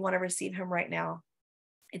God and you want to receive him right now,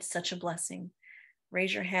 it's such a blessing.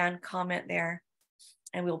 Raise your hand, comment there,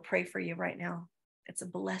 and we'll pray for you right now. It's a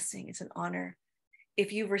blessing. It's an honor.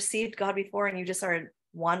 If you've received God before and you just started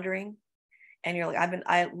wandering and you're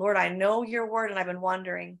like, Lord, I know your word and I've been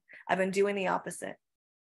wandering. I've been doing the opposite.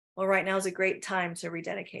 Well, right now is a great time to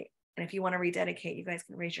rededicate. And if you want to rededicate, you guys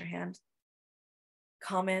can raise your hand,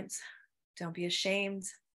 comment. Don't be ashamed.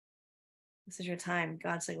 This is your time.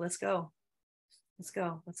 God's like, let's go. Let's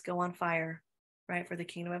go. Let's go on fire, right? For the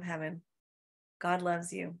kingdom of heaven. God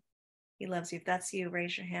loves you. He loves you. If that's you,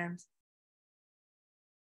 raise your hand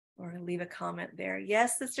or leave a comment there.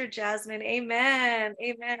 Yes, Sister Jasmine. Amen.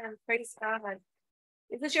 Amen. Praise God.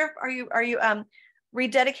 Is this are you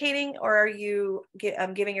rededicating, or are you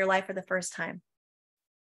giving your life for the first time?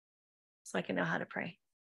 So I can know how to pray.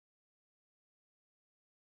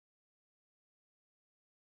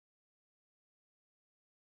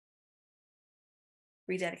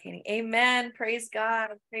 Rededicating. Amen. Praise God.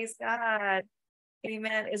 Praise God.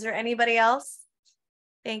 Amen. Is there anybody else?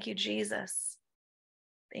 Thank you, Jesus.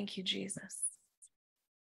 Thank you, Jesus.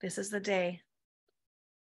 This is the day.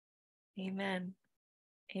 Amen.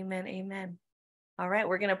 Amen. Amen. All right,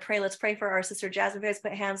 we're going to pray. Let's pray for our sister Jasmine. Guys,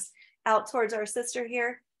 put hands out towards our sister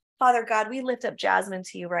here. Father God, we lift up Jasmine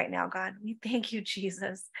to you right now, God. We thank you,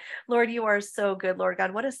 Jesus. Lord, you are so good, Lord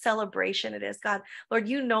God. What a celebration it is, God. Lord,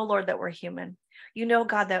 you know, Lord, that we're human. You know,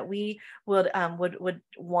 God, that we would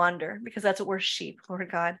wander because that's what we're, sheep,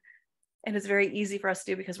 Lord God. And it's very easy for us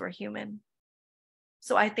to do because we're human.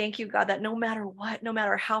 So I thank you, God, that no matter what, no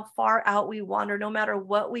matter how far out we wander, no matter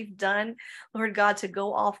what we've done, Lord God, to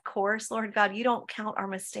go off course, Lord God, you don't count our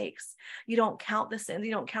mistakes. You don't count the sins.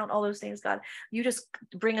 You don't count all those things, God. You just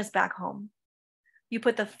bring us back home. You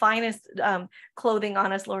put the finest clothing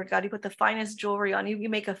on us, Lord God. You put the finest jewelry on you. You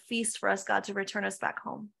make a feast for us, God, to return us back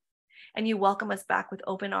home. And you welcome us back with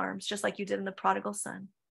open arms, just like you did in the prodigal son.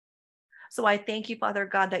 So I thank you, Father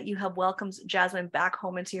God, that you have welcomed Jasmine back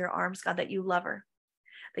home into your arms, God, that you love her,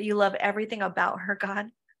 that you love everything about her, God.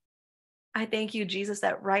 I thank you, Jesus,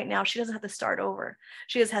 that right now she doesn't have to start over.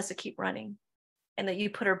 She just has to keep running, and that you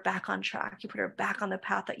put her back on track. You put her back on the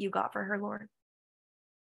path that you got for her, Lord.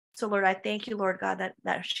 So, Lord, I thank you, Lord God,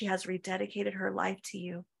 that she has rededicated her life to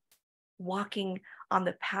you, walking on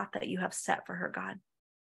the path that you have set for her, God.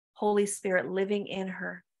 Holy Spirit living in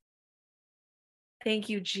her. Thank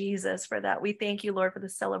you, Jesus, for that. We thank you, Lord, for the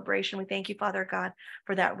celebration. We thank you, Father God,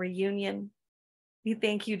 for that reunion. We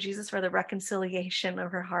thank you, Jesus, for the reconciliation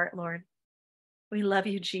of her heart, Lord. We love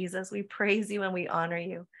you, Jesus. We praise you and we honor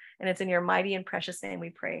you. And it's in your mighty and precious name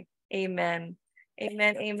we pray. Amen.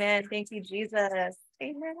 Amen. Amen. Thank you, Jesus.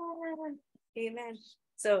 Amen. Amen.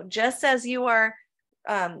 So just as you are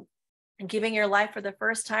giving your life for the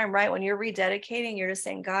first time, right? When you're rededicating, you're just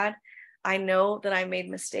saying, God, I know that I made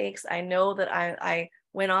mistakes. I know that I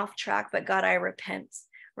went off track, but God, I repent,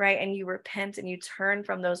 right? And you repent and you turn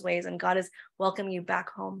from those ways, and God is welcoming you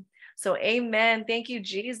back home. So amen. Thank you,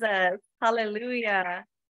 Jesus. Hallelujah.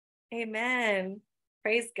 Amen.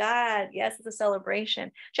 Praise God. Yes, it's a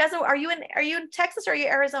celebration. Jasmine, are you in Texas or are you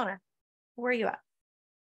Arizona? Where are you at?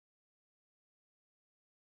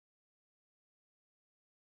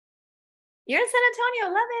 You're in San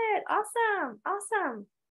Antonio. Love it. Awesome. Awesome.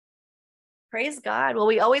 Praise God. Well,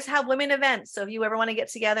 we always have women events. So if you ever want to get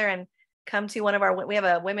together and come to one of our, we have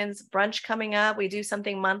a women's brunch coming up. We do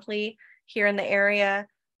something monthly here in the area.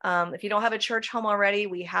 If you don't have a church home already,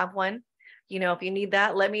 we have one. You know, if you need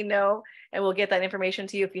that, let me know and we'll get that information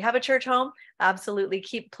to you. If you have a church home, absolutely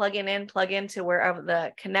keep plug into wherever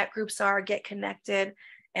the connect groups are, get connected.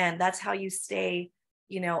 And that's how you stay,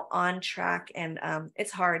 you know, on track. And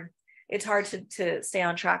it's hard. It's hard to stay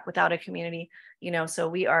on track without a community, you know, so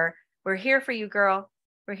we're here for you, girl.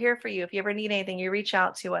 We're here for you. If you ever need anything, you reach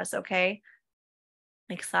out to us. Okay.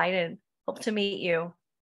 Excited. Hope to meet you.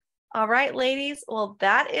 All right, ladies. Well,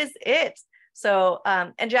 that is it. So,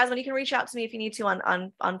 and Jasmine, you can reach out to me if you need to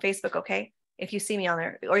on Facebook. Okay. If you see me on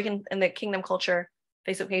there, or you can in the Kingdom Culture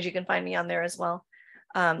Facebook page, you can find me on there as well.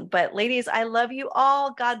 But ladies, I love you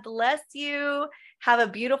all. God bless you. Have a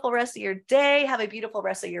beautiful rest of your day. Have a beautiful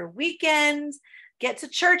rest of your weekend. Get to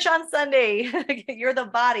church on Sunday. You're the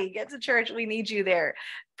body. Get to church. We need you there.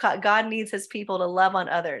 God needs his people to love on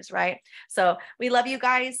others, right? So we love you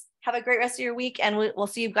guys. Have a great rest of your week, and we'll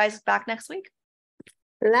see you guys back next week.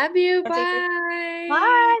 Love you. Bye. Bye.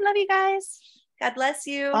 Bye. Love you guys. God bless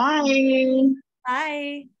you. Bye.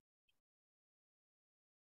 Bye.